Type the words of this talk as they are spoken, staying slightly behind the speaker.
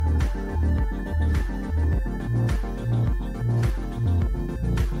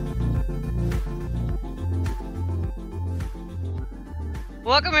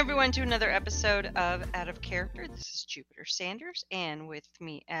Welcome everyone to another episode of Out of Character. This is Jupiter Sanders, and with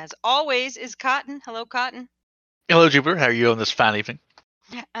me, as always, is Cotton. Hello, Cotton. Hello, Jupiter. How are you on this fine evening?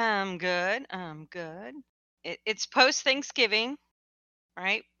 I'm good. It's post Thanksgiving,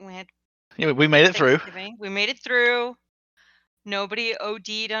 right? We made it through. We made it through. Nobody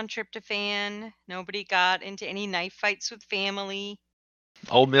OD'd on tryptophan. Nobody got into any knife fights with family.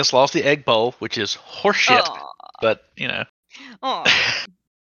 Ole Miss lost the Egg Bowl, which is horseshit. But Oh,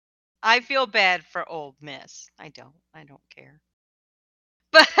 I feel bad for Ole Miss. I don't care.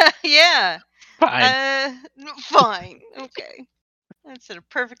 But yeah. Fine. Fine. Okay. That's a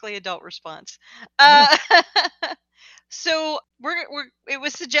perfectly adult response. So it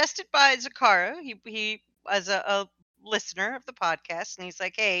was suggested by Zakaro. He as a listener of the podcast, and he's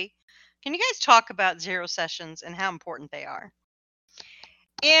like, "Hey, can you guys talk about zero sessions and how important they are?"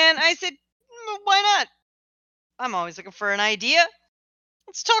 And I said, "Why not? I'm always looking for an idea.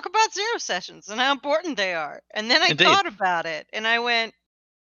 Let's talk about zero sessions and how important they are." And then I thought about it, and I went,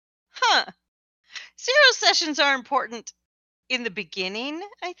 zero sessions are important in the beginning,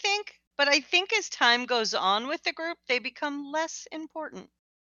 I think. But I think as time goes on with the group, they become less important.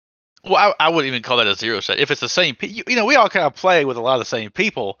 Well, I wouldn't even call that a zero set. If it's the same, we all kind of play with a lot of the same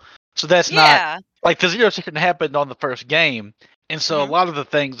people. So that's not like the zero session happened on the first game. And so a lot of the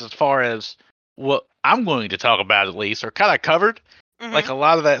things, as far as what I'm going to talk about at least, are kind of covered. Like a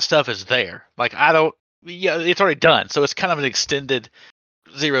lot of that stuff is there. Like it's already done. So it's kind of an extended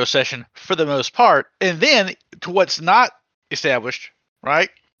zero session for the most part. And then to what's not established, right?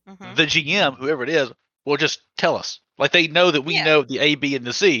 The GM, whoever it is, will just tell us. Like they know that we know the A, B, and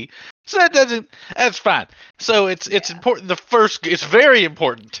the C. So that's fine. So it's important. It's very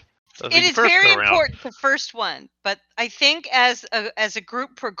important. It is very important the first one, but I think as a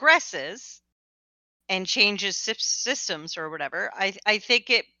group progresses and changes systems or whatever, I think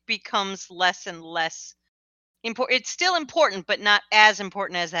it becomes less and less important. It's still important, but not as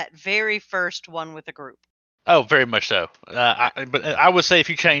important as that very first one with a group. Oh, very much so. But I would say if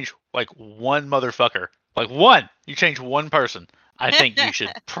you change like one motherfucker, you change one person, I think you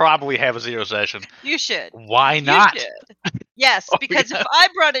should probably have a zero session. You should. Why not? You should. Yes, because if I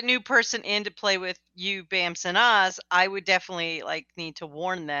brought a new person in to play with you, Bams and Oz, I would definitely need to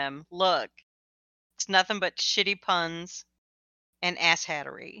warn them. Look, it's nothing but shitty puns and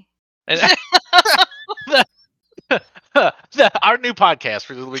asshattery. Our new podcast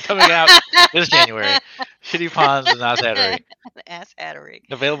will be coming out this January. Shitty puns and asshattery. Asshattery.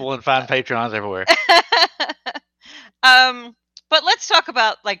 Available in fine Patreons everywhere. But let's talk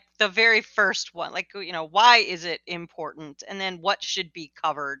about the very first one. Why is it important, and then what should be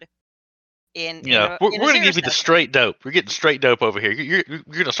covered in. We're going to give you the straight dope. We're getting straight dope over here. You're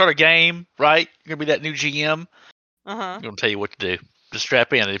going to start a game, right? You're going to be that new GM. I'm going to tell you what to do. Just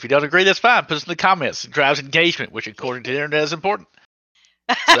strap in. And if you don't agree, that's fine. Put us in the comments. It drives engagement, which according to the internet is important.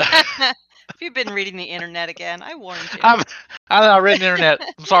 So. If you've been reading the internet again, I warned you. I read the internet.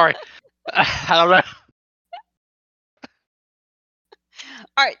 I'm sorry. I don't know.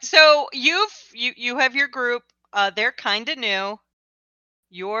 All right, so you have your group. They're kind of new.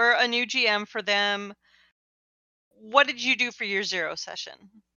 You're a new GM for them. What did you do for your zero session?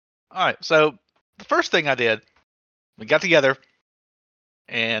 All right, so the first thing I did, we got together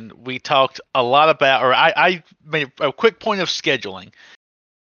and we talked a lot about, or I made a quick point of scheduling.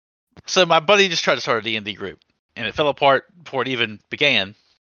 So my buddy just tried to start a D&D group, and it fell apart before it even began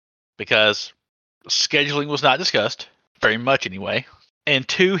because scheduling was not discussed, very much anyway. And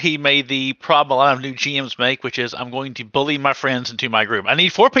 2, he made the problem a lot of new GMs make, which is I'm going to bully my friends into my group. I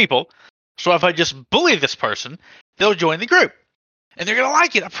need 4 people, so if I just bully this person, they'll join the group. And they're going to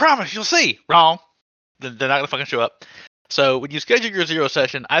like it, I promise, you'll see. Wrong. They're not going to fucking show up. So when you schedule your zero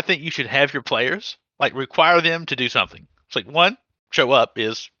session, I think you should have your players, require them to do something. It's 1, show up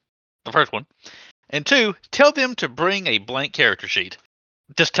is the first one. And 2, tell them to bring a blank character sheet.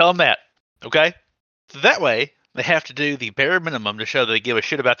 Just tell them that, okay? So that way, they have to do the bare minimum to show that they give a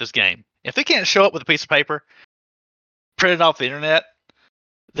shit about this game. If they can't show up with a piece of paper, print it off the internet,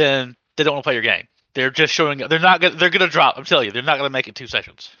 then they don't want to play your game. They're just showing up. They're gonna drop. I'm telling you, they're not gonna make it 2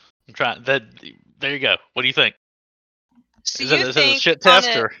 sessions. I'm trying. There you go. What do you think? So is that a shit test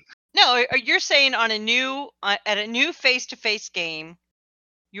or? No, you're saying on at a new face-to-face game,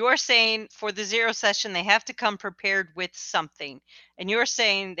 you're saying for the zero session they have to come prepared with something, and you're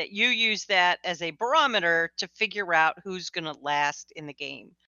saying that you use that as a barometer to figure out who's going to last in the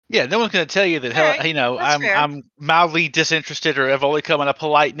game. Yeah, no one's going to tell you that. I'm mildly disinterested, or have only come out of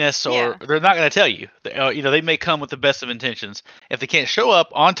politeness, or they're not going to tell you. They may come with the best of intentions. If they can't show up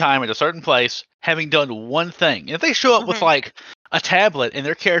on time at a certain place, having done one thing, if they show up with a tablet and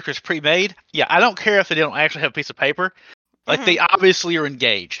their character is pre-made, yeah, I don't care if they don't actually have a piece of paper. Like they obviously are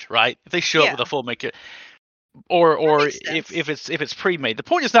engaged, right? If they show up Yeah. with a full make, or makes if it's pre-made. The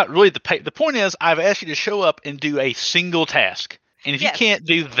point is not really the point is I've asked you to show up and do a single task, and if you Yes. can't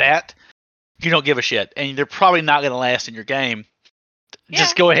do that, you don't give a shit, and they're probably not going to last in your game.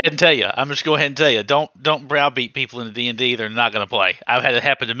 Just go ahead and tell you. I'm just go ahead and tell you. Don't browbeat people in the D&D. They're not going to play. I've had it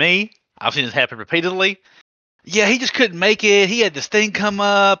happen to me. I've seen it happen repeatedly. Yeah, he just couldn't make it. He had this thing come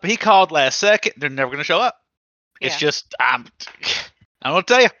up. He called last second. They're never going to show up. It's just I'm going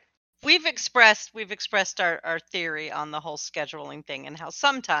to tell you. We've expressed our theory on the whole scheduling thing and how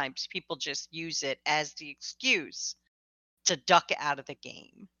sometimes people just use it as the excuse to duck out of the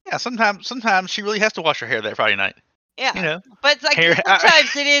game. Yeah, sometimes she really has to wash her hair that Friday night. Yeah, you know, but it's like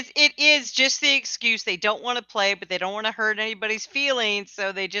sometimes it is just the excuse. They don't want to play, but they don't want to hurt anybody's feelings,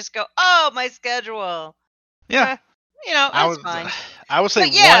 so they just go, "Oh, my schedule." Yeah, that's fine. I would say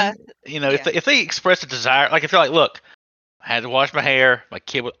one. If they express a desire, like if you're like, look, I had to wash my hair, my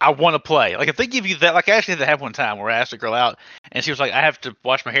kid, I want to play. Like if they give you that, like I actually had to have one time where I asked a girl out, and she was like, I have to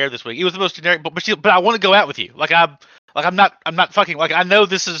wash my hair this week. It was the most generic, but I want to go out with you. I'm not fucking, like I know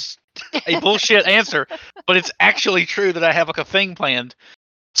this is a bullshit answer, but it's actually true that I have like a thing planned.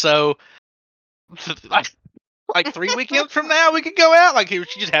 So like 3 weekends from now we could go out. Like she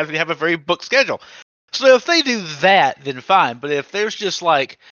just has to have a very booked schedule. So if they do that, then fine. But if there's just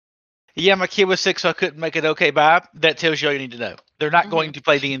like, yeah, my kid was sick, so I couldn't make it. Okay, bye. That tells you all you need to know. They're not going to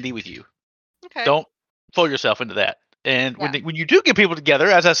play D&D with you. Okay. Don't fool yourself into that. And when you do get people together,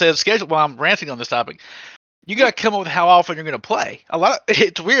 as I said, schedule. While I'm ranting on this topic, you got to come up with how often you're going to play.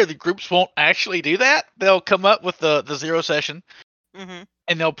 It's weird. The groups won't actually do that. They'll come up with the zero session, and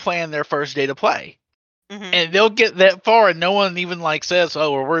they'll plan their first day to play. And they'll get that far, and no one even like says,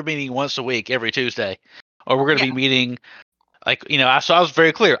 "Oh, well, we're meeting once a week every Tuesday, or we're going to be meeting." Like so I was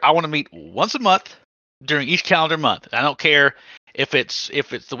very clear. I want to meet once a month during each calendar month. I don't care if it's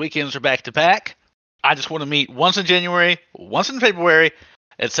the weekends are back to back. I just want to meet once in January, once in February,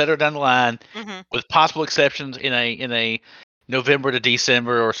 etc. down the line, with possible exceptions in a November to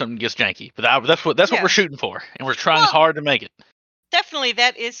December or something gets janky. But that's what we're shooting for, and we're trying hard to make it. Definitely,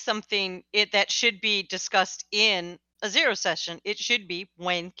 that is something that should be discussed in a zero session. It should be,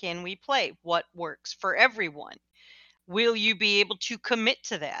 when can we play? What works for everyone? Will you be able to commit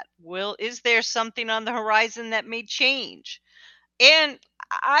to that? Is there something on the horizon that may change? And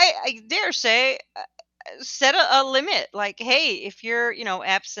I dare say, set a limit. Like, hey, if you're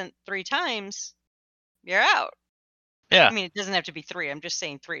absent 3 times, you're out. Yeah. I mean, it doesn't have to be 3. I'm just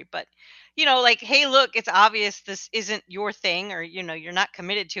saying 3. But like, hey, look, it's obvious this isn't your thing, or you're not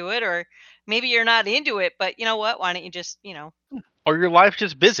committed to it, or maybe you're not into it. But you know what? Why don't you just Or your life's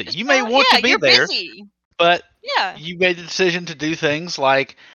just busy. You may want to be there, busy. but you made the decision to do things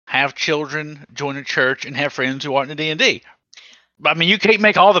like have children, join a church, and have friends who aren't in D&D. I mean, you can't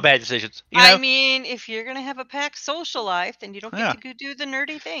make all the bad decisions. I mean, if you're going to have a packed social life, then you don't get to go do the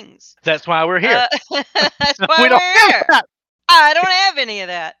nerdy things. That's why we're here. That's why we're here. I don't have any of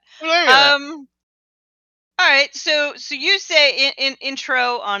that. All right. So you say in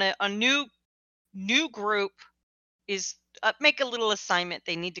intro on a new group is make a little assignment.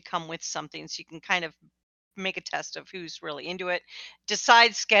 They need to come with something so you can kind of make a test of who's really into it.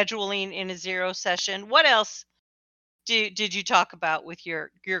 Decide scheduling in a zero session. What else did you talk about with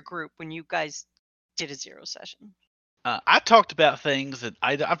your group when you guys did a zero session? I talked about things that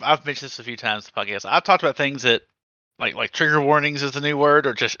I've mentioned this a few times in the podcast. I've talked about things that like trigger warnings is the new word,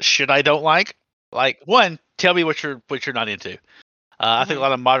 or just shit I don't like. Like, one, tell me what you're not into. I think a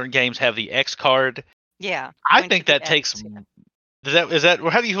lot of modern games have the X card. Yeah. I think that takes. Is that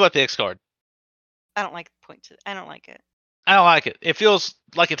how do you feel about the X card? I don't like I don't like it. I don't like it. It feels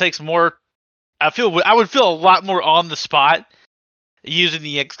like it takes more. I would feel a lot more on the spot using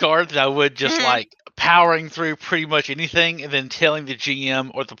the X card than I would just like powering through pretty much anything and then telling the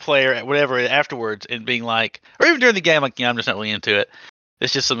GM or the player whatever afterwards and being like, or even during the game, like, I'm just not really into it.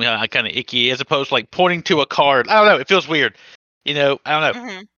 It's just something I kind of icky, as opposed to like pointing to a card. I don't know. It feels weird. I don't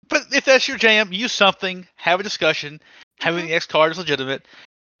know. But if that's your jam, use something, have a discussion. Having the X card is legitimate.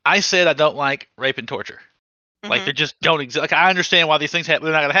 I said I don't like rape and torture. Like, they just don't exist. Like, I understand why these things happen.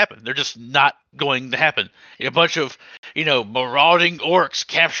 They're not going to happen. They're just not going to happen. A bunch of, marauding orcs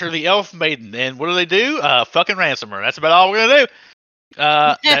capture the elf maiden, and what do? Fucking ransom her. That's about all we're going to do.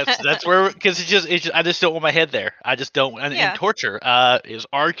 That's where, because I just don't want my head there. I just don't. And torture is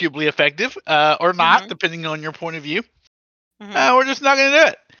arguably effective or not, depending on your point of view. We're just not going to do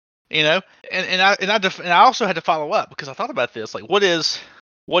it. And I also had to follow up because I thought about this. Like, what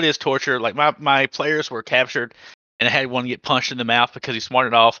is torture? Like, my players were captured and I had one get punched in the mouth because he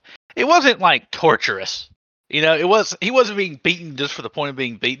smarted off. It wasn't like torturous. He wasn't being beaten just for the point of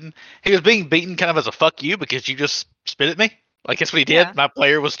being beaten. He was being beaten kind of as a fuck you because you just spit at me. Like that's what he did. Yeah. My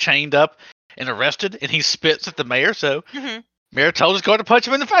player was chained up and arrested, and he spits at the mayor. So Mm-hmm. mayor told his guard to punch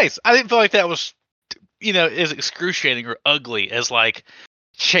him in the face. I didn't feel like that was, as excruciating or ugly as like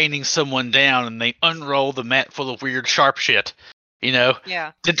chaining someone down and they unroll the mat full of weird sharp shit.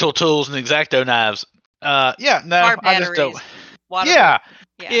 Yeah. Dental tools and X-Acto knives. No, Car I just don't. batteries. Water. Yeah.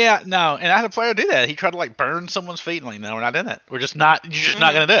 Yeah. Yeah, no, and I had a player do that. He tried to like burn someone's feet. Like, no, we're not doing that. We're just not. You're just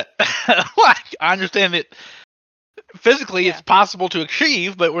not Mhm. going to do it. Like, I understand that physically Yeah. it's possible to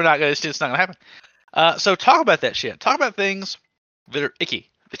achieve, but we're not going. It's just not going to happen. So talk about that shit. Talk about things that are icky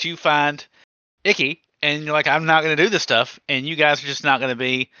that you find icky, and you're like, I'm not going to do this stuff, and you guys are just not going to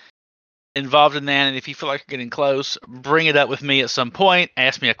be involved in that. And if you feel like you're getting close, bring it up with me at some point.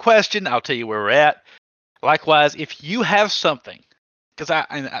 Ask me a question. I'll tell you where we're at. Likewise, if you have something, because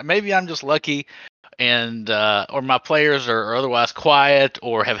maybe I'm just lucky, and or my players are otherwise quiet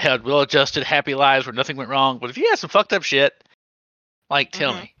or have had well-adjusted, happy lives where nothing went wrong. But if you had some fucked up shit, like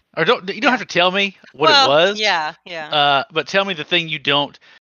tell Mhm. me, or you don't have to tell me what Well, it was. yeah, yeah. But tell me the thing you don't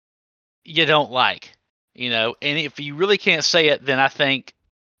like. And if you really can't say it, then I think,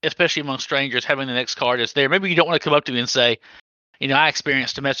 especially among strangers, having the next card is there. Maybe you don't want to come up to me and say, I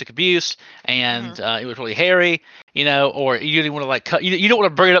experienced domestic abuse, and it was really hairy, or you didn't want to like cut. You don't want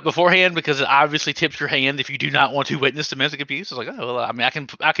to bring it up beforehand because it obviously tips your hand if you do not want to witness domestic abuse. It's like, oh, well, I mean,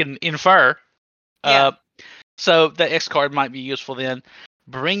 I can infer. Yeah. So the X card might be useful then.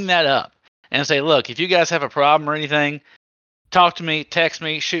 Bring that up and say, look, if you guys have a problem or anything, talk to me, text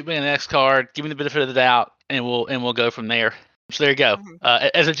me, shoot me an X card, give me the benefit of the doubt, and we'll go from there. So there you go.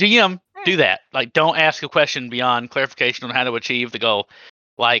 Mhm. As a GM, Right. do that. Like, don't ask a question beyond clarification on how to achieve the goal.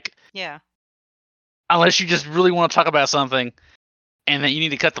 Like, Yeah. unless you just really want to talk about something, and then you need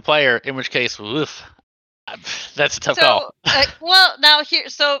to cut the player. In which case, oof, that's a tough call. Well, now here,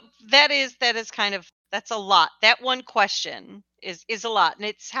 so that is kind of, that's a lot. That one question is a lot, and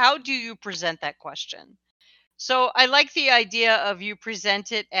it's how do you present that question? So I like the idea of you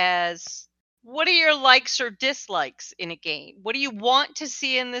present it as, what are your likes or dislikes in a game? What do you want to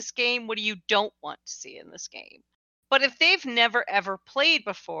see in this game? What do you don't want to see in this game? But if they've never ever played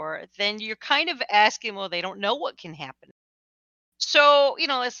before, then you're kind of asking, well, they don't know what can happen. So,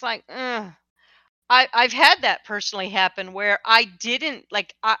 it's like, I've had that personally happen where I didn't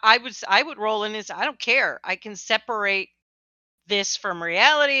like, I would roll in as, I don't care. I can separate this from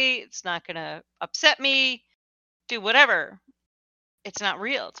reality. It's not going to upset me. Do whatever. It's not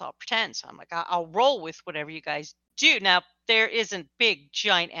real. It's all pretend. So I'm like, I'll roll with whatever you guys do. Now, there isn't big,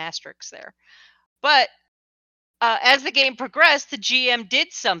 giant asterisks there. But as the game progressed, the GM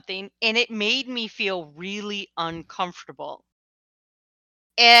did something and it made me feel really uncomfortable.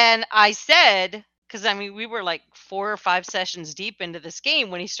 And I said, because I mean, we were like 4 or 5 sessions deep into this game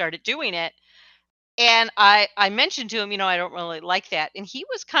when he started doing it. And I mentioned to him, I don't really like that. And he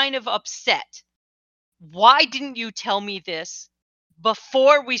was kind of upset. Why didn't you tell me this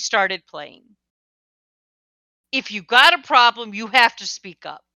before we started playing? If you got a problem, you have to speak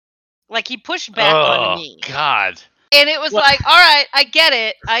up. Like, he pushed back on me. God. And it was like, all right, I get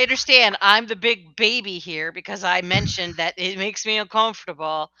it. I understand. I'm the big baby here because I mentioned that it makes me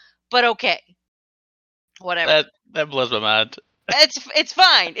uncomfortable. But okay. Whatever. That blows my mind. It's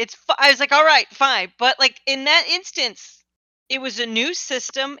fine. I was like, all right, fine. But like in that instance, it was a new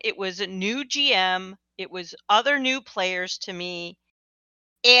system. It was a new GM. It was other new players to me.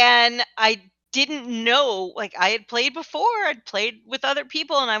 And I didn't know, like, I had played before. I'd played with other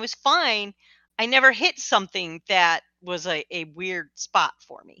people and I was fine. I never hit something that was a weird spot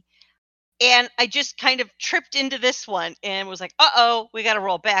for me. And I just kind of tripped into this one and was like, uh-oh, we got to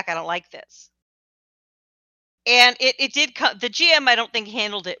roll back. I don't like this. And it did come, the GM, I don't think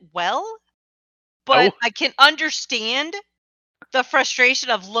handled it well, but I can understand the frustration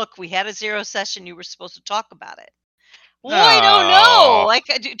of, look, we had a 0 session. You were supposed to talk about it. Well, I don't know.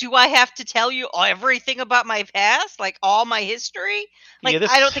 Like, do I have to tell you everything about my past? Like, all my history? Like,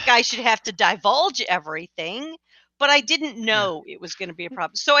 I don't think I should have to divulge everything, but I didn't know it was going to be a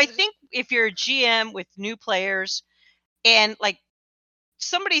problem. So I think if you're a GM with new players and, like,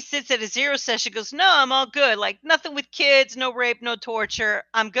 somebody sits at a 0 session, goes, no, I'm all good. Like, nothing with kids, no rape, no torture.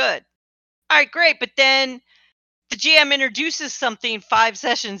 I'm good. All right, great. But then the GM introduces something 5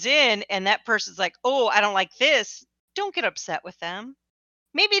 sessions in, and that person's like, oh, I don't like this. Don't get upset with them.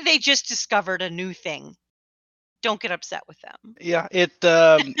 Maybe they just discovered a new thing. Don't get upset with them. Yeah,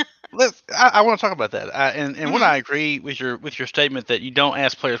 I want to talk about that. And when Mhm. I agree with your statement that you don't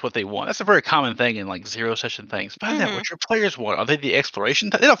ask players what they want, that's a very common thing in like zero session things. Find out Mhm. what your players want. Are they the exploration?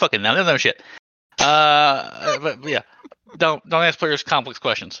 They don't fucking know. They don't know shit. But yeah, don't ask players complex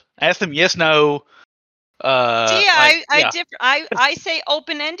questions. Ask them yes, no. See, Like I yeah, differ. I say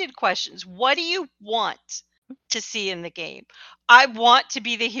open-ended questions. What do you want to see in the game? I want to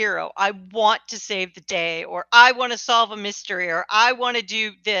be the hero. I want to save the day, or I want to solve a mystery, or I want to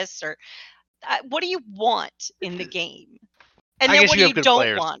do this, or what do you want in the game? And I then guess what do you have you good don't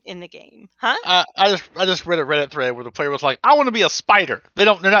players. want in the game? Huh? I just read a Reddit thread where the player was like, I want to be a spider. They're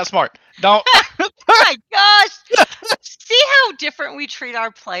not smart. Don't. My gosh. See how different we treat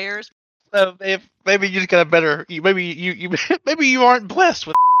our players? If maybe you just got a better, maybe you maybe you aren't blessed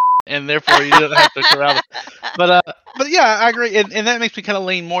with, and therefore you don't have to corral them. But yeah, I agree, and that makes me kind of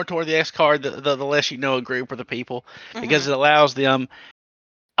lean more toward the X card. The less you know a group or the people, because Mhm. it allows them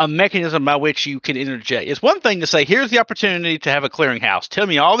a mechanism by which you can interject. It's one thing to say, here's the opportunity to have a clearinghouse. Tell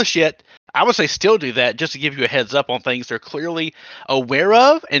me all the shit. I would say still do that just to give you a heads up on things they're clearly aware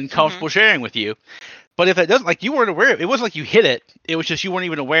of and Mhm. comfortable sharing with you. But if that doesn't, like you weren't aware, it wasn't like you hit it. It was just you weren't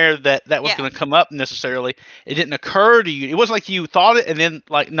even aware that that was Yeah. going to come up necessarily. It didn't occur to you. It wasn't like you thought it and then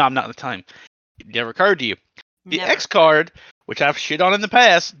like, no, I'm not in the time. It never occurred to you. The Never. X card, which I've shit on in the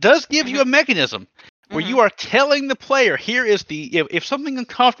past, does give you Mhm. a mechanism where you Mhm. are telling the player, here is the if something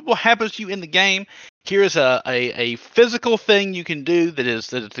uncomfortable happens to you in the game, here is a physical thing you can do that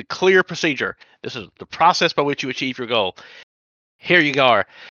is a clear procedure. This is the process by which you achieve your goal. Here you go.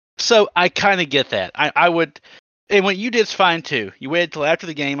 So I kind of get that. I would, and what you did's fine too. You waited till after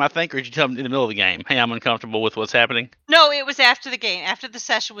the game, I think, or did you tell them in the middle of the game, hey, I'm uncomfortable with what's happening? No, it was after the game. After the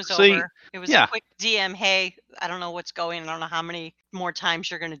session was See, over, it was a yeah, quick DM. Hey, I don't know what's going. I don't know how many more times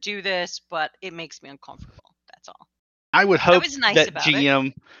you're going to do this, but it makes me uncomfortable. That's all. I would I hope was nice that about it.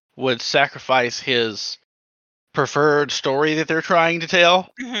 GM would sacrifice his preferred story that they're trying to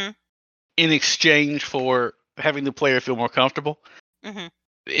tell Mhm. in exchange for having the player feel more comfortable. Mhm.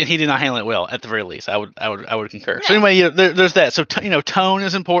 And he did not handle it well, at the very least. I would concur. So No. anyway, there's that. So tone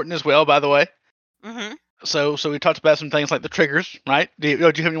is important as well, by the way. Mhm. So we talked about some things like the triggers, right? Do you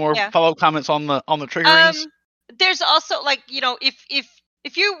have any more Yeah. follow up comments on the triggerings? Um there's also like,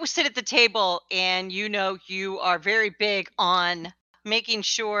 if you sit at the table and you are very big on making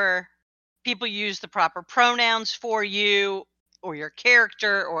sure people use the proper pronouns for you or your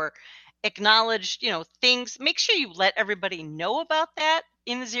character or acknowledge, things, make sure you let everybody know about that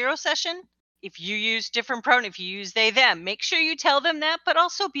in the zero session. If you use different pronoun, if you use they them, make sure you tell them that, but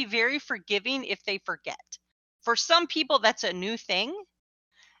also be very forgiving if they forget. For some people that's a new thing,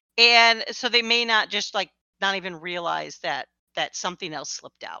 and so they may not just like not even realize that something else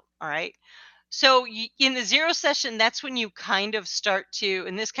slipped out. All right. So in the zero session, that's when you kind of start to,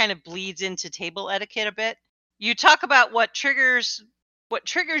 and this kind of bleeds into table etiquette a bit. You talk about what triggers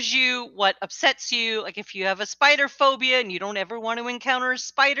you, what upsets you. Like if you have a spider phobia and you don't ever want to encounter a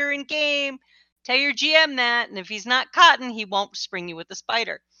spider in game, tell your GM that, and if he's not cotton, he won't spring you with a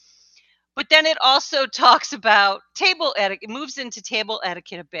spider. But then it also talks about table etiquette, moves into table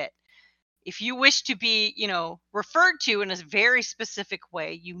etiquette a bit. If you wish to be, referred to in a very specific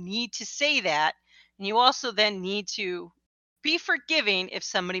way, you need to say that. And you also then need to be forgiving if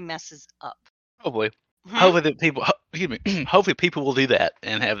somebody messes up. Probably. Hmm. Hopefully that people, excuse me, hopefully people will do that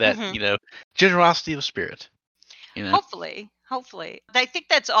and have that, Hmm. generosity of spirit. You know, Hopefully. I think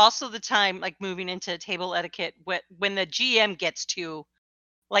that's also the time, like moving into table etiquette, when the GM gets to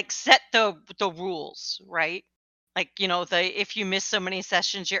like set the rules, right? Like, the if you miss so many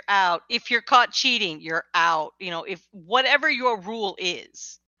sessions, you're out. If you're caught cheating, you're out. If whatever your rule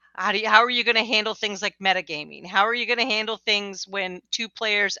is, how are you going to handle things like metagaming? How are you going to handle things when two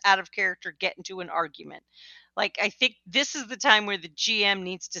players out of character get into an argument? Like, I think this is the time where the GM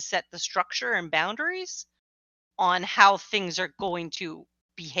needs to set the structure and boundaries on how things are going to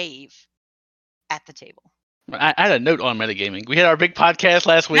behave at the table. I had a note on metagaming. We had our big podcast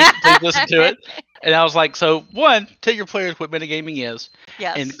last week. Please listen to it. And I was like, so one, tell your players what metagaming is,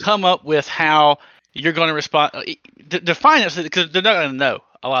 and Yes. come up with how you're going to respond. Define it because they're not going to know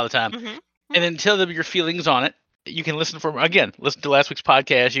a lot of the time, Hmm. and Hmm. then tell them your feelings on it. You can listen listen to last week's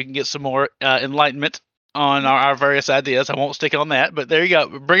podcast. You can get some more enlightenment on Hmm. our various ideas. I won't stick on that, but there you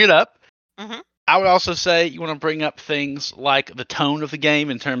go. Bring it up. Hmm. I would also say you want to bring up things like the tone of the game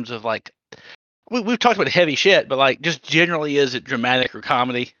in terms of like we've talked about heavy shit, but like just generally, is it dramatic or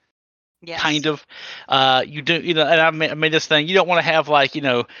comedy? Kind Yes. of. You do, and I made this thing. You don't want to have like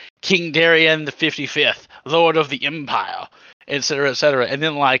King Darien the 55th, Lord of the Empire, et cetera, et cetera. And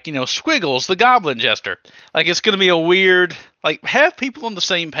then like, Squiggles, the Goblin Jester. Like it's going to be a weird, like have people on the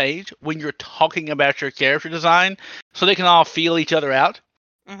same page when you're talking about your character design so they can all feel each other out.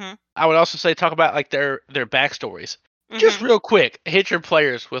 Mm-hmm. I would also say talk about like their backstories. Mm-hmm. Just real quick, hit your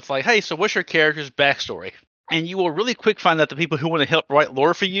players with like, hey, so what's your character's backstory? And you will really quick find out the people who want to help write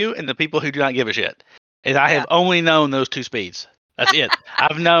lore for you and the people who do not give a shit. And I have only known those two speeds. That's it.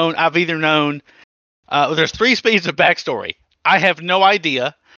 I've either known, there's 3 speeds of backstory. I have no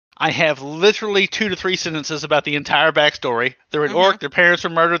idea. I have literally 2 to 3 sentences about the entire backstory. They're an orc, their parents were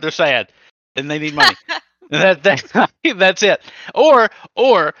murdered, they're sad, and they need money. That's it. Or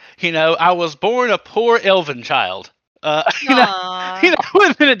I was born a poor elven child. And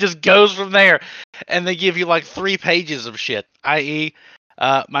then it just goes from there, and they give you like 3 pages of shit, i.e.,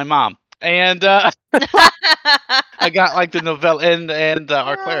 my mom, and I got like the novella and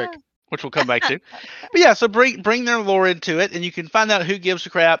our cleric, which we'll come back to. But yeah, so bring their lore into it, and you can find out who gives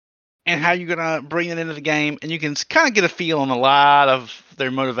a crap and how you're gonna bring it into the game, and you can kind of get a feel on a lot of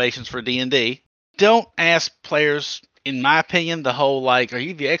their motivations for D&D. Don't ask players, in my opinion, the whole like, are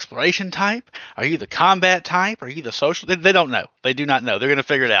you the exploration type? Are you the combat type? Are you the social? They don't know. They do not know. They're gonna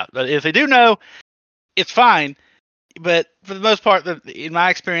figure it out. But if they do know, it's fine. But for the most part, in my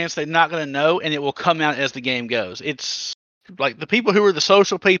experience, they're not going to know, and it will come out as the game goes. It's like the people who are the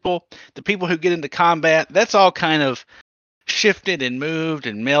social people, the people who get into combat, that's all kind of shifted and moved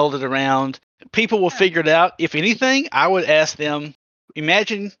and melded around. People will figure it out. If anything, I would ask them,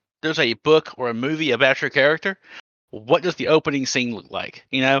 imagine there's a book or a movie about your character. What does the opening scene look like?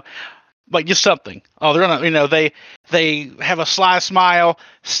 Like just something. Oh, they're gonna, they have a sly smile,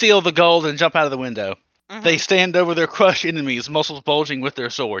 steal the gold, and jump out of the window. Mm-hmm. They stand over their crushed enemies, muscles bulging with their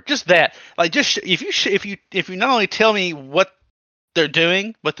sword. Just that. Like, just if you not only tell me what they're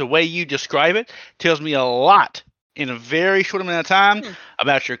doing, but the way you describe it tells me a lot in a very short amount of time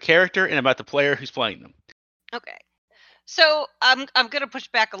about your character and about the player who's playing them. Okay. So I'm gonna push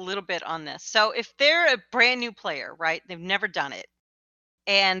back a little bit on this. So if they're a brand new player, right? They've never done it,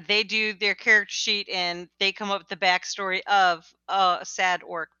 and they do their character sheet and they come up with the backstory of a sad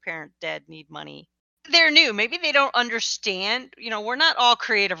orc, parent dead, need money. They're new. Maybe they don't understand. We're not all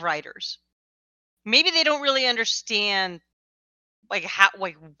creative writers. Maybe they don't really understand, like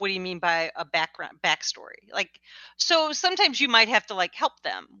what do you mean by a backstory? Like, so sometimes you might have to like help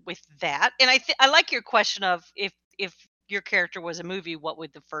them with that. And I like your question of if your character was a movie, what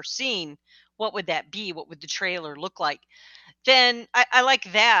would the first scene? What would that be? What would the trailer look like? Then I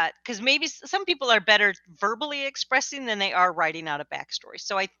like that, because maybe some people are better verbally expressing than they are writing out a backstory.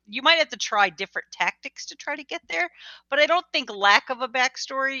 So you might have to try different tactics to try to get there. But I don't think lack of a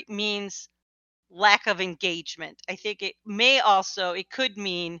backstory means lack of engagement. I think it could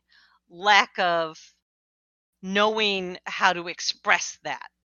mean lack of knowing how to express that.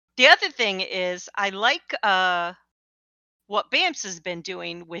 The other thing is I like what Bamps has been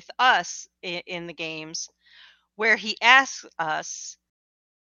doing with us in the games, where he asks us,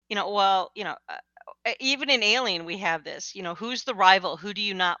 even in Alien, we have this, who's the rival? Who do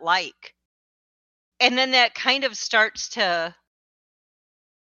you not like? And then that kind of starts to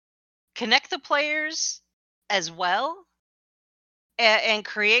connect the players as well and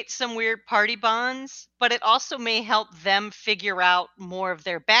create some weird party bonds. But it also may help them figure out more of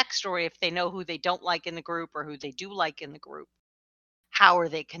their backstory if they know who they don't like in the group or who they do like in the group. How are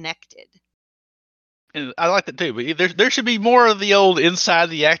they connected? And I like that too, but there should be more of the old inside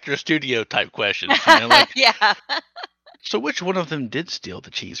the actor studio type questions. Like, yeah. So which one of them did steal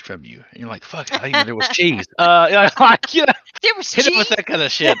the cheese from you? And you're like, fuck, I didn't know there was cheese. There was hit cheese? Him with that kind of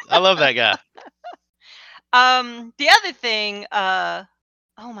shit. I love that guy. The other thing,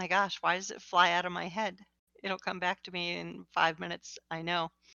 oh my gosh, why does it fly out of my head? It'll come back to me in 5 minutes. I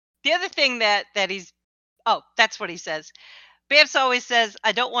know. The other thing that that's what he says. Bamps always says,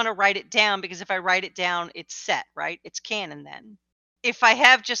 I don't want to write it down, because if I write it down, it's set, right? It's canon then. If I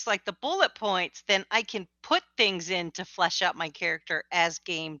have just like the bullet points, then I can put things in to flesh out my character as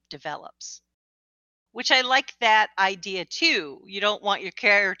game develops. Which I like that idea too. You don't want your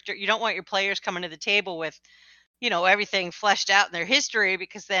players coming to the table with, everything fleshed out in their history,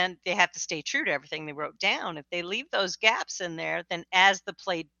 because then they have to stay true to everything they wrote down. If they leave those gaps in there, then as the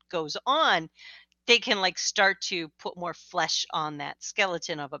play goes on, they can like start to put more flesh on that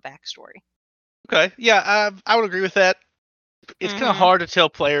skeleton of a backstory. Okay, yeah, I would agree with that. It's kind of hard to tell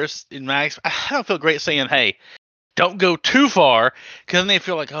players in Max. I don't feel great saying, "Hey, don't go too far," because then they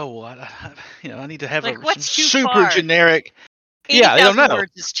feel like, "Oh, well, I need to have like, some super generic." Yeah, they don't know.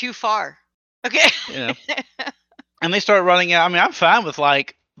 Words is too far. Okay. And they start running out. I mean, I'm fine with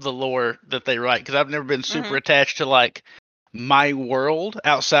like the lore that they write, because I've never been super attached to like my world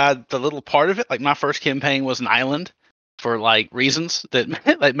outside the little part of it. Like my first campaign was an island for like reasons that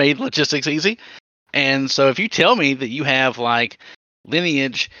that made logistics easy. And so if you tell me that you have like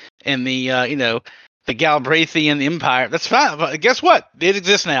lineage and the Galbrathian Empire, that's fine. But guess what? It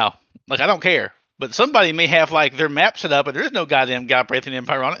exists now. Like I don't care. But somebody may have like their map set up, but there is no goddamn Galbrathian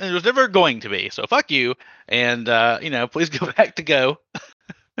Empire on it, and there's never going to be. So fuck you. And please go back to Go.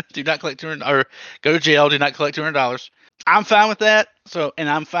 Do not collect 200 or go to jail. Do not collect $200. I'm fine with that. So, and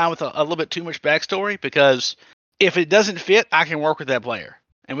I'm fine with a little bit too much backstory because if it doesn't fit, I can work with that player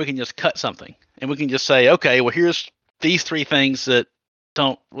and we can just cut something and we can just say, okay, well, here's these 3 things that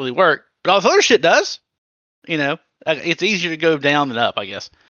don't really work, but all this other shit does. It's easier to go down than up, I guess.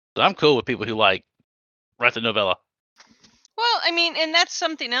 So I'm cool with people who like write the novella. Well, I mean, and that's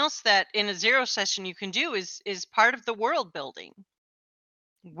something else that in a zero session you can do is part of the world building.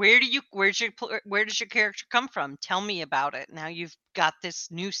 Where does your character come from? Tell me about it. Now you've got this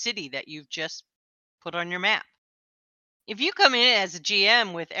new city that you've just put on your map. If you come in as a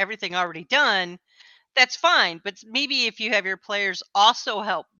GM with everything already done, that's fine. But maybe if you have your players also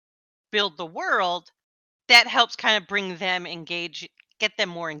help build the world, that helps kind of bring them get them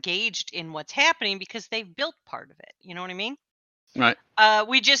more engaged in what's happening because they've built part of it. You know what I mean? Right.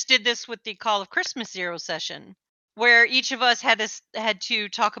 We just did this with the Call of Christmas Zero session, where each of us had to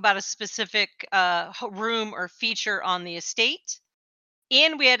talk about a specific room or feature on the estate,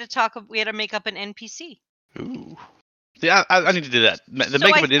 and we had to make up an NPC. Ooh. Yeah, I need to do that. The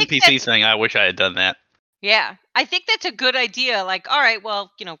make up an NPC thing. I wish I had done that. Yeah, I think that's a good idea. Like, all right,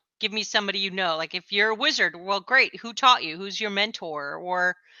 well, give me somebody you know. Like, if you're a wizard, well, great. Who taught you? Who's your mentor?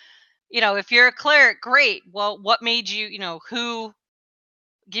 Or, if you're a cleric, great. Well, what made you? Who?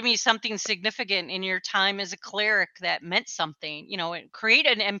 Give me something significant in your time as a cleric that meant something. And create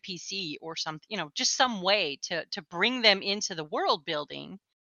an NPC or something. Just some way to bring them into the world building.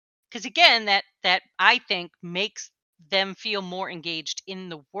 Because again, that I think makes them feel more engaged in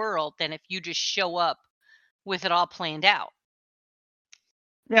the world than if you just show up with it all planned out.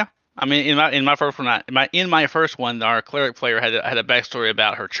 Yeah, I mean, in my first one, our cleric player had a backstory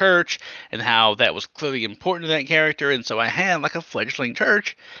about her church and how that was clearly important to that character, and so I had like a fledgling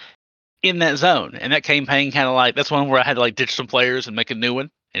church in that zone, and that campaign kind of like that's one where I had to like ditch some players and make a new one,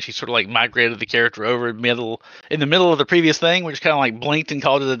 and she sort of like migrated the character over in the middle of the previous thing, which kind of like blinked and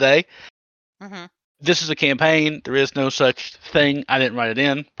called it a day. Mm-hmm. This is a campaign. There is no such thing. I didn't write it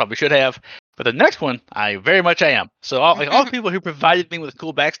in. Probably should have. But the next one, I very much am. So all the people who provided me with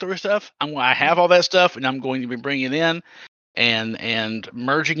cool backstory stuff, I have all that stuff, and I'm going to be bringing it in and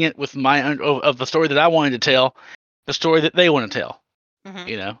merging it with my of the story that I wanted to tell, the story that they want to tell.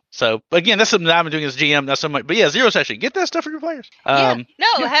 Mm-hmm. So again, that's something that I've been doing as GM, not so much. But yeah, zero session, get that stuff for your players. Have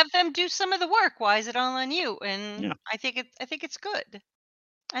them do some of the work. Why is it all on you? And I think it's good.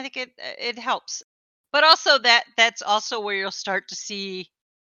 I think it helps. But also that's also where you'll start to see,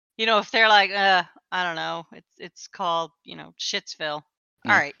 if they're like, I don't know, it's called, Shitsville.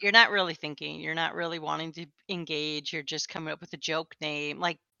 All right, you're not really thinking, you're not really wanting to engage, you're just coming up with a joke name.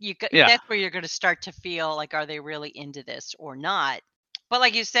 Like that's where you're going to start to feel like, are they really into this or not? But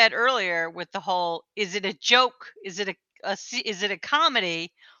like you said earlier, with the whole, is it a joke? Is it a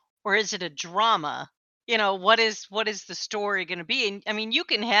comedy, or is it a drama? What is the story going to be? And I mean, you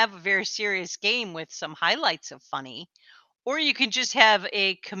can have a very serious game with some highlights of funny, or you can just have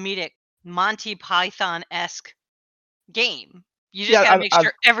a comedic Monty Python-esque game. You just gotta make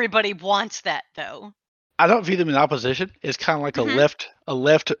sure everybody wants that, though. I don't view them in opposition. It's kind of like a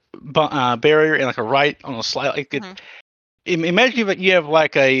left barrier and like a right on a slide. Like imagine if you have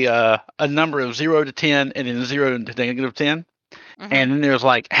like a number of 0 to 10 and then 0 to negative 10, and then there's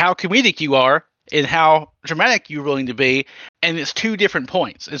like how comedic you are and how dramatic you're willing to be, and it's 2 different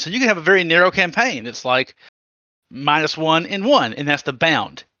points. And so you can have a very narrow campaign. It's like -1 and 1, and that's the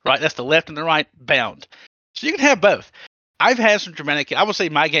bound, right? That's the left and the right bound. So you can have both. I've had some dramatic. I would say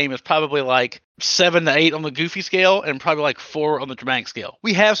my game is probably like 7 to 8 on the goofy scale, and probably like 4 on the dramatic scale.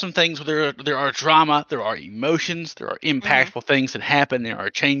 We have some things where there are drama, there are emotions, there are impactful things that happen, there are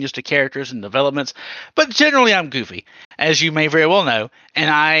changes to characters and developments. But generally, I'm goofy, as you may very well know,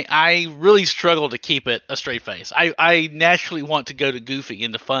 and I really struggle to keep it a straight face. I naturally want to go to goofy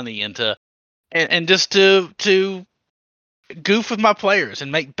and to funny and just to goof with my players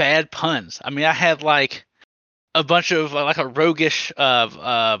and make bad puns. I mean, I had like a bunch of like a roguish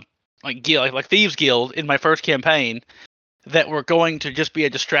like guild, like Thieves Guild in my first campaign that were going to just be a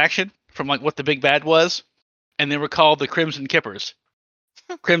distraction from like what the big bad was, and they were called the Crimson Kippers.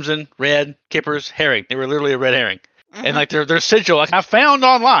 Crimson, red, Kippers, herring. They were literally a red herring, and like their sigil, like I found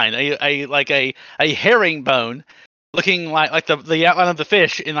online a herring bone looking like the outline of the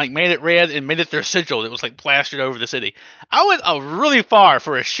fish, and like made it red and made it their sigil. It was like plastered over the city. I went really far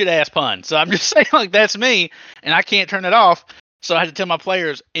for a shit ass pun. So I'm just saying, like, that's me, and I can't turn it off. So I had to tell my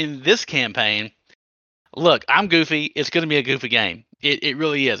players in this campaign, look, I'm goofy. It's going to be a goofy game. It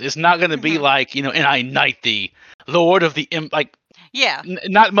really is. It's not going to be like, and I knight the Lord of the like. Yeah.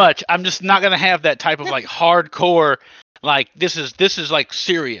 Not much. I'm just not going to have that type of like hardcore. Like this is like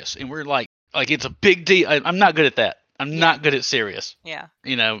serious, and we're like it's a big deal. I'm not good at that. I'm not good at serious. Yeah.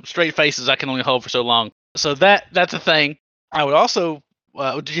 Straight faces I can only hold for so long. So that's a thing. I would also.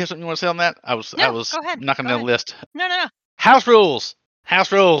 Did you have something you want to say on that? I was Go ahead. knocking down the list. No. House rules.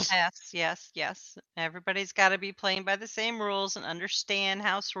 House rules. Yes. Everybody's got to be playing by the same rules and understand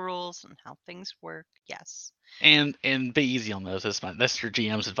house rules and how things work. Yes. And be easy on those. That's your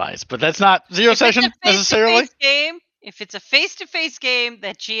GM's advice. But that's not zero session necessarily. If it's a face-to-face game,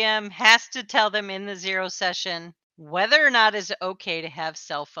 that GM has to tell them in the zero session whether or not it's okay to have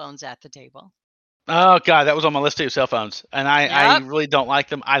cell phones at the table. Oh god, that was on my list too. Cell phones, and I really don't like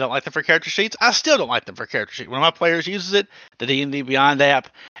them. I don't like them for character sheets. I still don't like them for character sheet. One of my players uses it, the D&D Beyond app,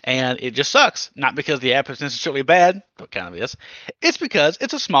 and it just sucks. Not because the app is necessarily bad, but kind of is. It's because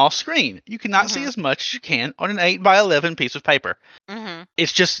it's a small screen. You cannot see as much as you can on an 8x11 piece of paper.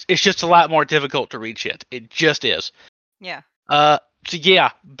 It's just a lot more difficult to read shit. It just is. Yeah. So yeah,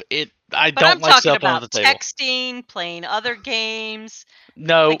 I don't like cell phones at the table. Texting, playing other games.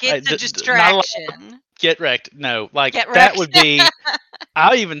 No, like it's a distraction. Get wrecked. No, like that would be.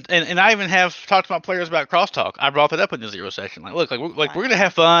 I even have talked to my players about crosstalk. I brought that up in the zero session. Like, look, we're gonna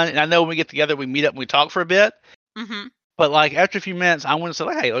have fun, and I know when we get together, we meet up and we talk for a bit. But like after a few minutes, I want to say,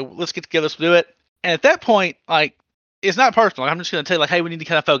 like, hey, let's get together, let's do it. And at that point, like, it's not personal. Like, I'm just gonna tell you, like, hey, we need to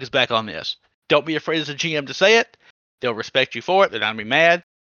kind of focus back on this. Don't be afraid as a GM to say it. They'll respect you for it. They're not gonna be mad.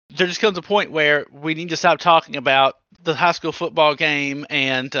 There just comes a point where we need to stop talking about the high school football game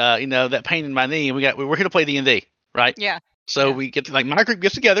and that pain in my knee. And we're here to play D&D, right? Yeah. So we get to, like, my group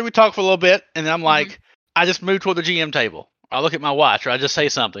gets together, we talk for a little bit, and then I'm like, I just move toward the GM table. I look at my watch, or I just say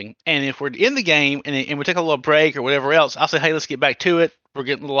something. And if we're in the game and we take a little break or whatever else, I'll say, hey, let's get back to it. We're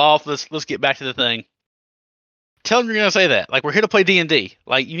getting a little off. Let's get back to the thing. Tell them you're gonna say that. Like, we're here to play D&D.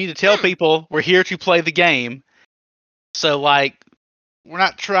 Like, you need to tell people we're here to play the game. So like, we're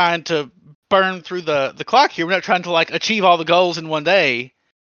not trying to burn through the clock here. We're not trying to like achieve all the goals in one day.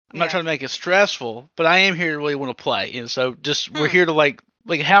 I'm not trying to make it stressful, but I am here to really want to play. And so just we're here to like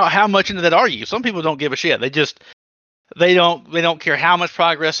how much into that are you? Some people don't give a shit. They don't care how much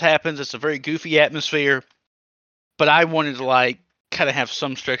progress happens. It's a very goofy atmosphere. But I wanted to like kind of have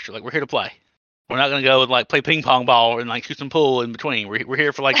some structure. Like, we're here to play. We're not gonna go and like play ping pong ball and like shoot some pool in between. We're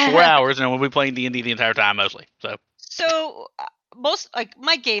here for like 4 hours, and we'll be playing D&D the entire time mostly. So most like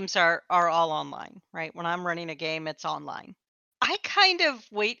my games are all online, right? When I'm running a game, it's online. I kind of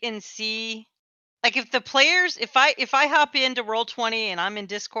wait and see, like, if the players, if I hop into Roll20 and I'm in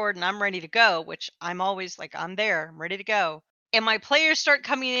Discord and I'm ready to go, which I'm always like, I'm there, I'm ready to go, and my players start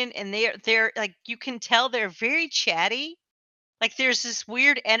coming in and they're like, you can tell they're very chatty. Like, there's this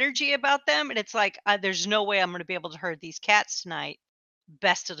weird energy about them, and it's like, there's no way I'm going to be able to herd these cats tonight.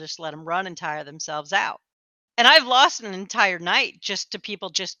 Best to just let them run and tire themselves out. And I've lost an entire night just to people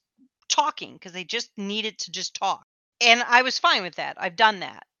just talking because they just needed to just talk. And I was fine with that. I've done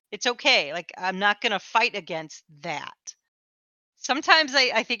that. It's okay. Like, I'm not going to fight against that. Sometimes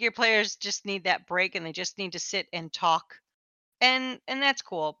I think your players just need that break and they just need to sit and talk. And that's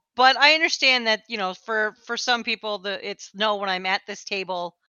cool. But I understand that, for some people, it's no, when I'm at this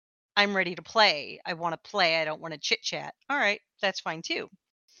table, I'm ready to play. I want to play. I don't want to chit chat. All right. That's fine too.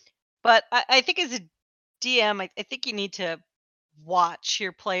 But I think as a DM, I think you need to watch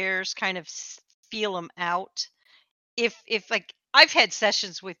your players, kind of feel them out. If like, I've had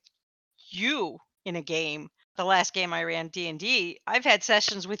sessions with you in a game. The last game I ran D&D, I've had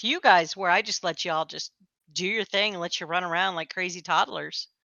sessions with you guys where I just let y'all just do your thing and let you run around like crazy toddlers.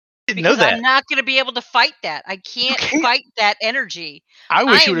 Because I'm not going to be able to fight that. I can't fight that energy. I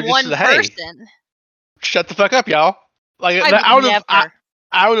wish you would have just said, hey, shut the fuck up, y'all. Like, I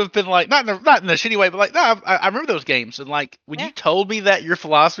would have been like, not in a shitty way, but like, no, I remember those games. And like, when you told me that your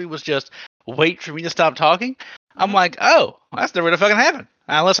philosophy was just wait for me to stop talking, I'm like, oh, well, that's never going to fucking happen.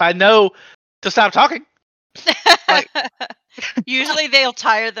 Unless I know to stop talking. Like, usually they'll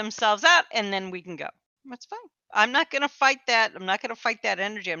tire themselves out and then we can go. That's fine. I'm not going to fight that. I'm not going to fight that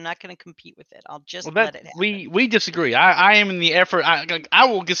energy. I'm not going to compete with it. I'll just let it happen. We disagree. I am in the effort. I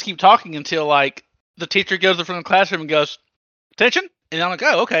will just keep talking until like the teacher goes in front of the classroom and goes, attention. And I'm like,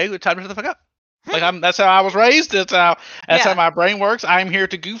 oh, okay, time to shut the fuck up. Like, that's how I was raised. That's how my brain works. I'm here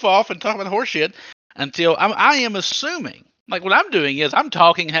to goof off and talk about horse shit. until I am assuming, like what I'm doing is I'm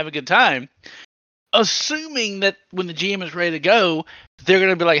talking, having a good time, assuming that when the GM is ready to go, they're going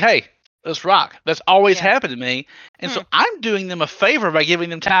to be like, hey, let's rock. That's always Yeah. happened to me. And so I'm doing them a favor by giving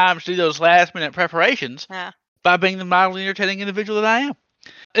them time to do those last minute preparations Yeah. by being the mildly entertaining individual that I am.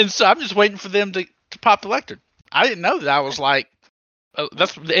 And so I'm just waiting for them to pop the lectern. I didn't know that I was like,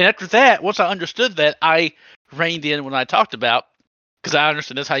 and after that, once I understood that, I reined in when I talked about, because I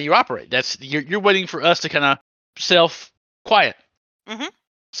understand that's how you operate. That's you're waiting for us to kind of self quiet. Mm-hmm.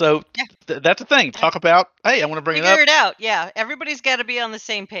 So that's the thing. Talk about, hey, I want to bring Figure it up. it out. Yeah, everybody's got to be on the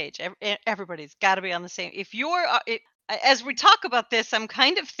same page. Everybody's got to be on the same. If you're, as we talk about this, I'm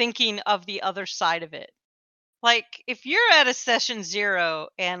kind of thinking of the other side of it. Like, if you're at a session 0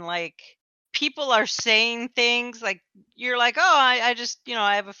 and like people are saying things like you're like, oh, I just,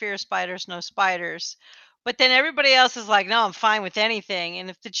 I have a fear of spiders, no spiders. But then everybody else is like, no, I'm fine with anything.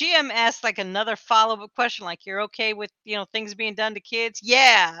 And if the GM asks like another follow-up question, like, you're okay with, things being done to kids?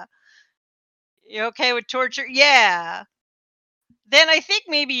 Yeah. You're okay with torture? Yeah. Then I think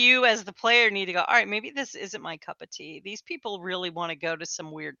maybe you as the player need to go, all right, maybe this isn't my cup of tea. These people really want to go to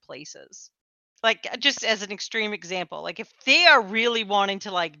some weird places. Like, just as an extreme example, like if they are really wanting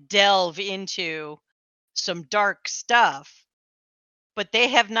to like delve into some dark stuff, but they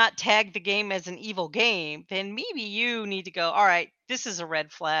have not tagged the game as an evil game, then maybe you need to go, all right, this is a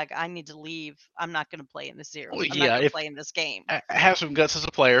red flag. I need to leave. I'm not going to play in this zero. Well, I'm not yeah, going to if play in this game. have some guts as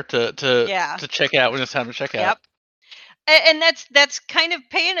a player to Yeah. check out when it's time to check Yep. out. And that's kind of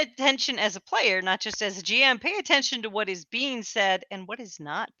paying attention as a player, not just as a GM. Pay attention to what is being said and what is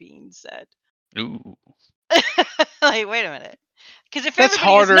not being said. Ooh, Like, wait a minute. Because if that's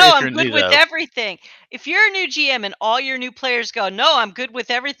everybody is, harder no, if I'm you're good new, with though. everything. If you're a new GM and all your new players go, no, I'm good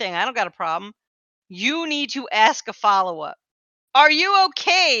with everything, I don't got a problem, you need to ask a follow-up. Are you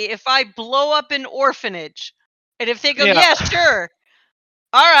okay if I blow up an orphanage? And if they go, yeah, sure.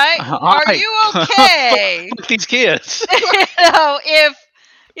 All right. All Are right. you okay? Fuck these kids. If,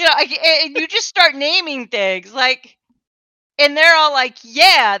 and you just start naming things like, and they're all like,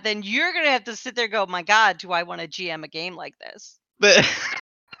 yeah, then you're going to have to sit there and go, my God, do I want to GM a game like this?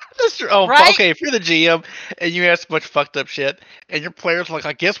 That's true. Oh, Right? okay. If you're the GM and you ask a bunch of fucked up shit, and your players are like,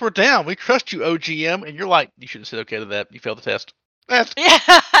 I guess we're down. We trust you, OGM. And you're like, you shouldn't have said okay to that. You failed the test. That Yeah.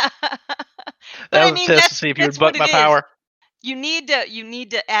 But I was a mean, test to see if you would that's what buck it my is. power. You need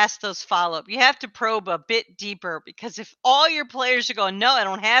to ask those follow-up. You have to probe a bit deeper, because if all your players are going, no, I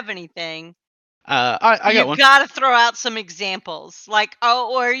don't have anything, I got you one. got to throw out some examples. Like,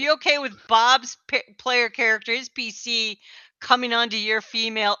 oh, or are you okay with Bob's player character, his PC, coming onto your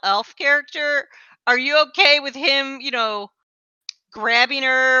female elf character? Are you okay with him, grabbing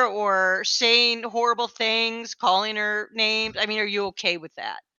her or saying horrible things, calling her names? I mean, are you okay with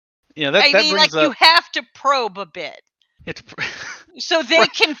that? Yeah, that Like, brings you up. have to probe a bit It's so they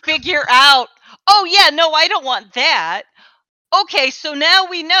can figure out, oh, yeah, no, I don't want that. Okay, so now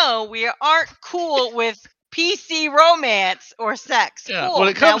we know we aren't cool with PC romance or sex. yeah. Cool. When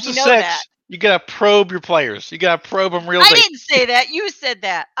it Now comes we to know that. sex, you gotta probe your players. You gotta probe them real I deep. didn't say that. You said